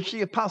 which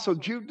the Apostle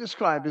Jude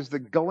described as the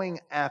going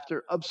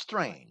after of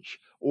strange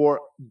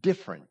or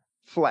different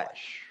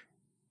flesh.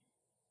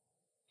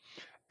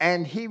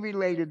 And he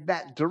related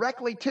that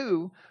directly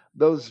to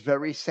those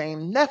very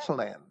same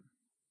Nephilim,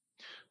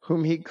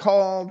 whom he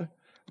called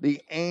the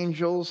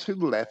angels who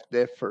left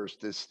their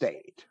first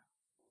estate.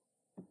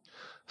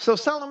 So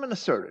Solomon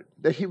asserted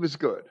that he was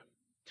good,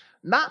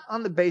 not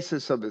on the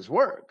basis of his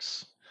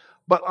works,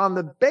 but on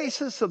the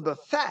basis of the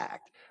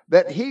fact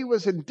that he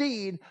was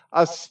indeed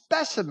a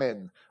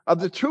specimen of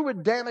the true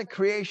Adamic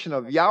creation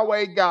of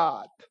Yahweh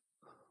God,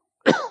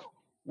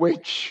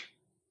 which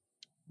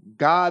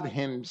God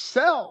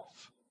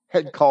himself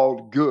had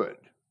called good.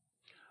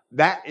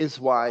 That is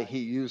why he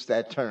used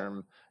that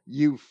term,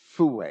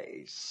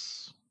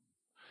 euphues.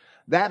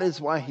 That is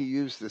why he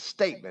used the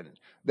statement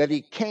that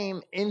he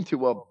came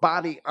into a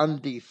body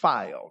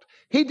undefiled.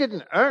 He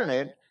didn't earn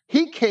it,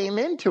 he came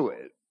into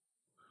it.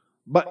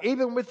 But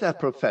even with that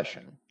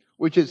profession,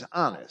 which is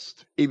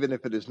honest, even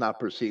if it is not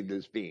perceived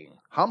as being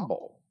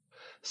humble,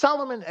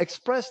 Solomon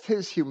expressed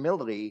his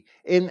humility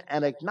in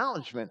an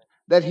acknowledgement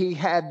that he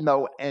had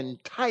no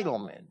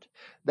entitlement,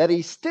 that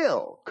he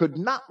still could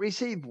not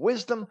receive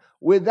wisdom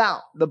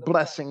without the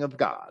blessing of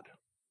God.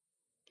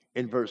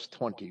 In verse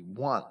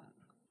 21,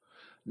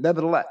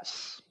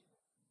 nevertheless,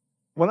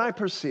 when I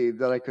perceived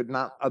that I could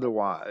not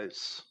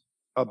otherwise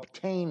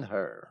obtain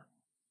her,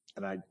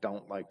 and I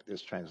don't like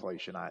this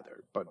translation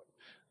either, but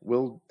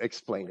we'll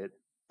explain it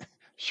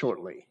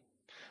shortly,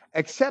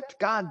 except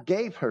God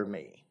gave her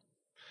me.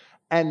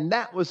 And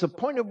that was a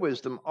point of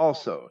wisdom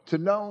also, to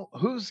know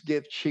whose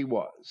gift she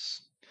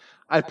was.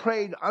 I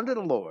prayed unto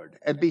the Lord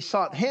and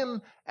besought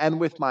him, and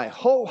with my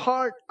whole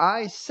heart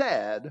I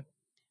said,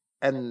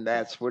 and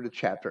that's where the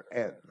chapter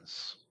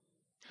ends.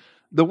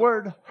 The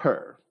word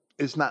her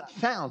is not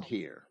found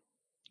here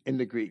in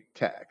the Greek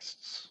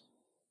texts,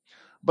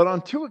 but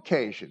on two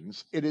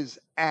occasions it is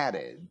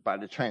added by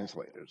the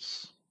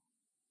translators.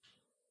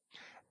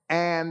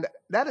 And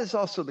that is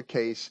also the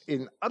case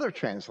in other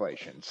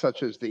translations,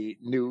 such as the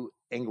New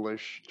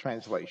English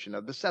translation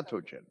of the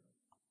Septuagint.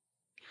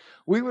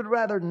 We would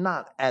rather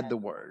not add the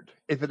word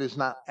if it is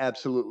not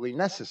absolutely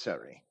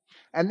necessary,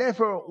 and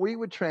therefore we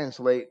would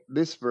translate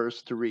this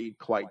verse to read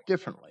quite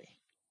differently.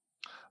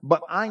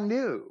 But I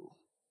knew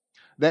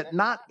that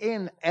not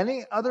in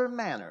any other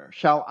manner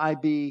shall I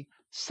be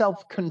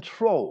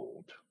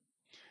self-controlled,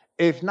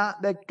 if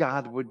not that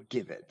God would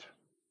give it.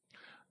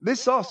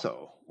 This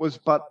also was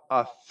but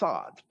a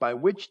thought by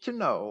which to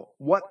know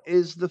what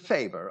is the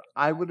favor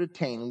I would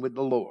attain with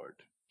the Lord.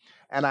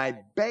 And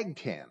I begged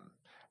him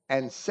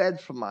and said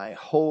from my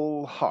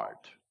whole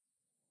heart.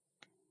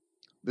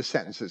 The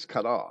sentence is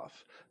cut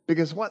off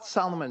because what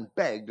Solomon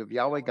begged of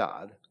Yahweh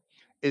God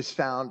is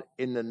found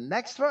in the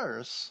next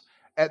verse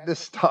at the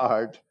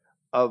start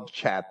of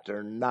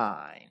chapter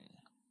 9.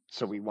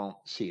 So we won't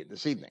see it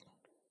this evening.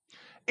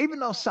 Even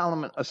though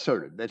Solomon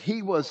asserted that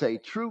he was a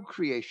true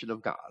creation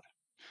of God,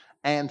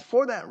 and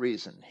for that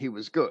reason he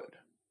was good,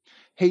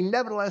 he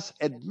nevertheless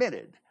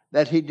admitted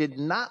that he did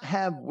not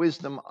have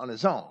wisdom on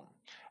his own,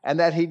 and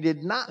that he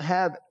did not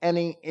have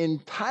any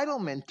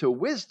entitlement to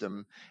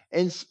wisdom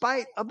in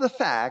spite of the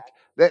fact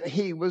that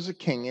he was a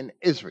king in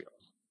Israel.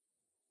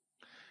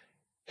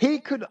 He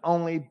could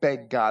only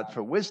beg God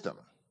for wisdom,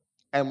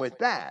 and with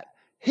that,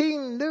 he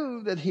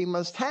knew that he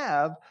must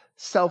have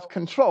self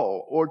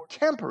control or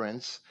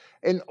temperance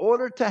in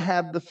order to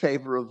have the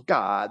favor of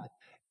God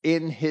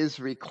in his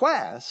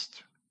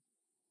request,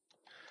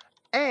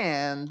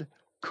 and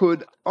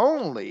could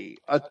only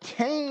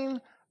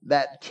attain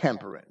that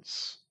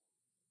temperance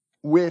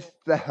with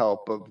the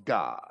help of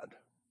God.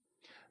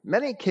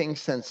 Many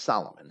kings since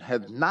Solomon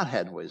have not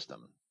had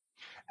wisdom,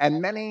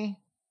 and many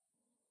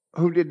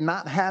who did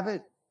not have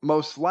it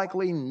most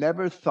likely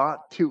never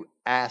thought to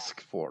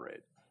ask for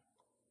it.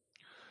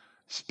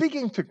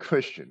 Speaking to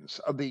Christians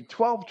of the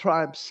 12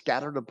 tribes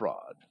scattered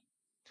abroad,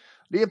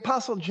 the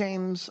Apostle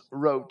James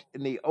wrote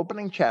in the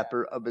opening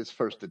chapter of his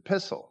first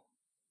epistle,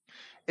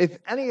 "If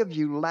any of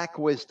you lack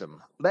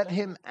wisdom, let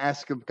him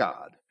ask of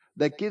God,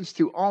 that gives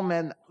to all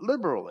men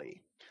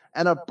liberally,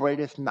 and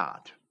upbraideth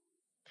not,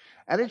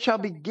 and it shall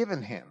be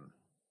given him.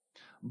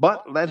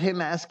 But let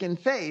him ask in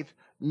faith,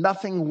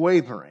 nothing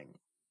wavering,"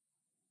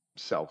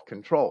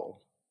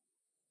 self-control.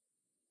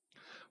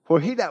 "For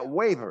he that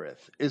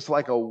wavereth is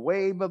like a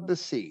wave of the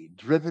sea,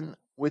 driven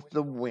with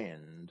the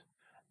wind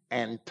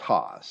and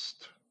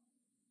tossed.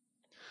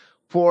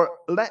 For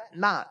let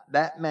not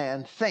that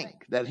man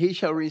think that he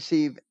shall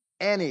receive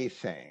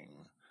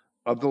anything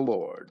of the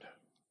Lord."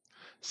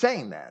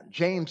 Saying that,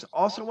 James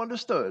also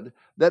understood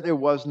that there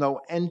was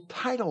no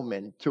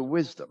entitlement to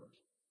wisdom.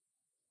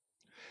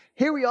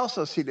 Here we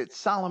also see that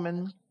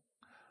Solomon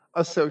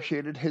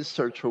associated his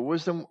search for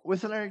wisdom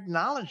with an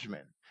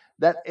acknowledgement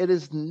that it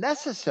is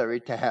necessary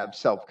to have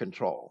self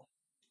control.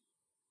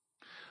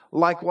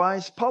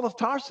 Likewise, Paul of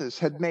Tarsus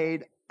had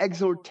made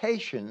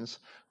exhortations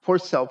for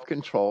self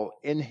control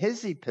in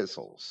his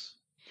epistles.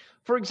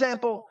 For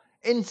example,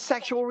 in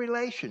sexual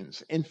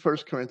relations in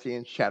 1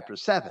 Corinthians chapter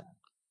 7,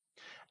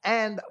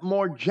 and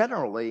more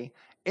generally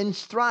in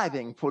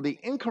striving for the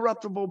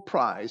incorruptible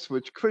prize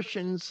which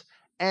Christians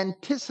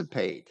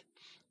anticipate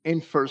in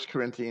 1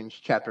 Corinthians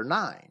chapter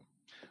 9,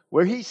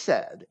 where he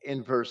said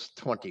in verse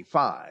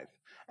 25,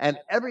 "And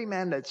every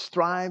man that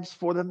strives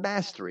for the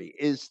mastery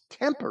is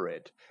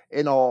temperate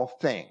in all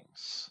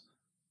things,"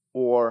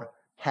 or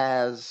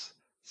has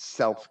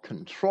self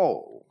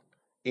control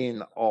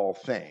in all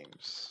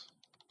things.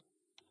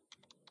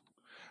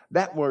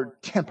 That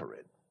word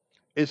temperate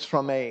is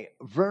from a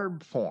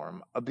verb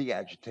form of the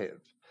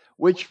adjective,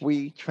 which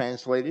we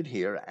translated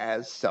here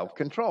as self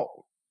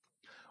control,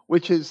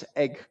 which is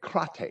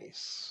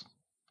ekkrates,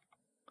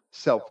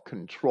 self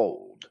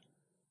controlled,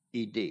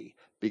 ed,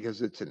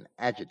 because it's an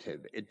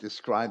adjective. It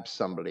describes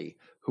somebody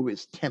who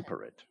is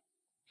temperate.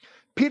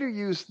 Peter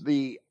used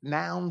the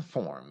noun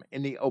form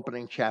in the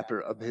opening chapter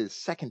of his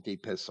second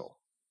epistle,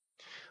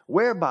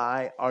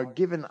 whereby are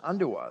given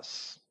unto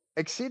us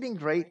exceeding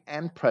great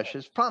and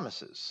precious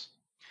promises,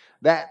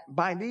 that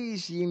by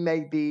these ye may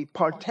be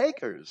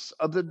partakers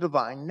of the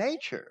divine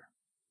nature,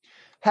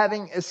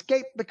 having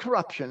escaped the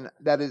corruption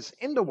that is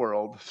in the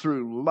world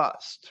through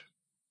lust.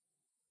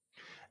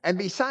 And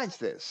besides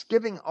this,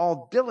 giving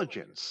all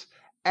diligence,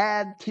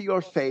 add to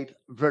your faith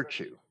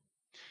virtue,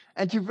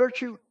 and to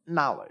virtue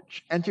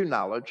knowledge, and to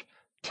knowledge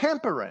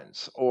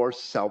temperance or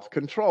self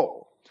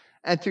control,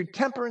 and to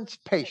temperance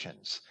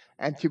patience,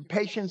 and to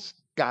patience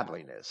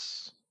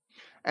godliness,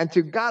 and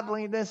to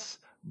godliness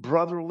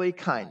brotherly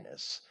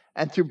kindness,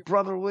 and to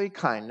brotherly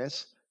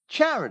kindness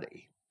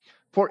charity.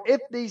 For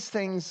if these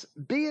things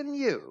be in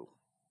you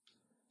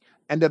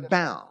and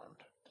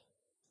abound,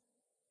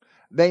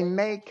 they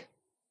make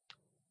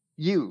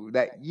you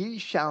that ye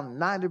shall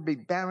neither be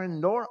barren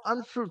nor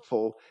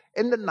unfruitful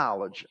in the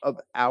knowledge of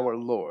our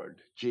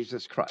Lord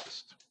Jesus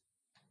Christ.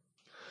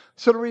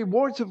 So the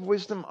rewards of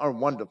wisdom are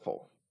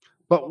wonderful,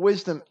 but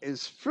wisdom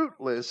is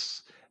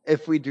fruitless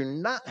if we do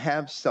not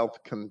have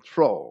self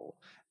control.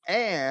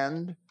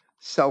 And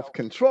self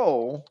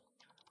control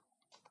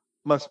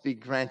must be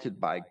granted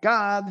by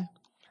God,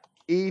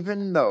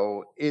 even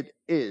though it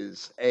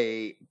is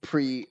a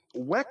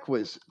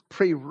prerequisite.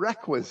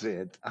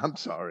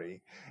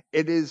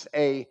 It is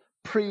a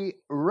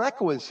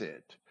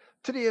prerequisite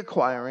to the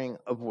acquiring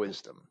of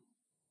wisdom.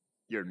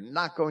 You're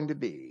not going to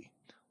be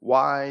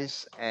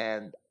wise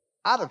and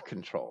out of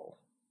control.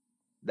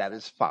 That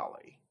is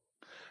folly.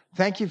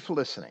 Thank you for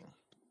listening.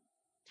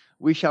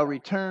 We shall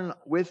return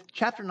with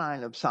chapter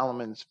 9 of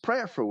Solomon's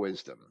Prayer for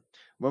Wisdom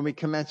when we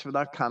commence with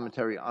our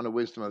commentary on the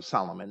wisdom of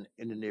Solomon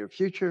in the near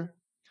future.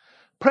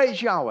 Praise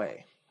Yahweh,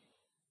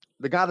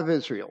 the God of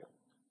Israel,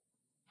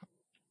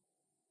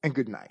 and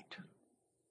good night.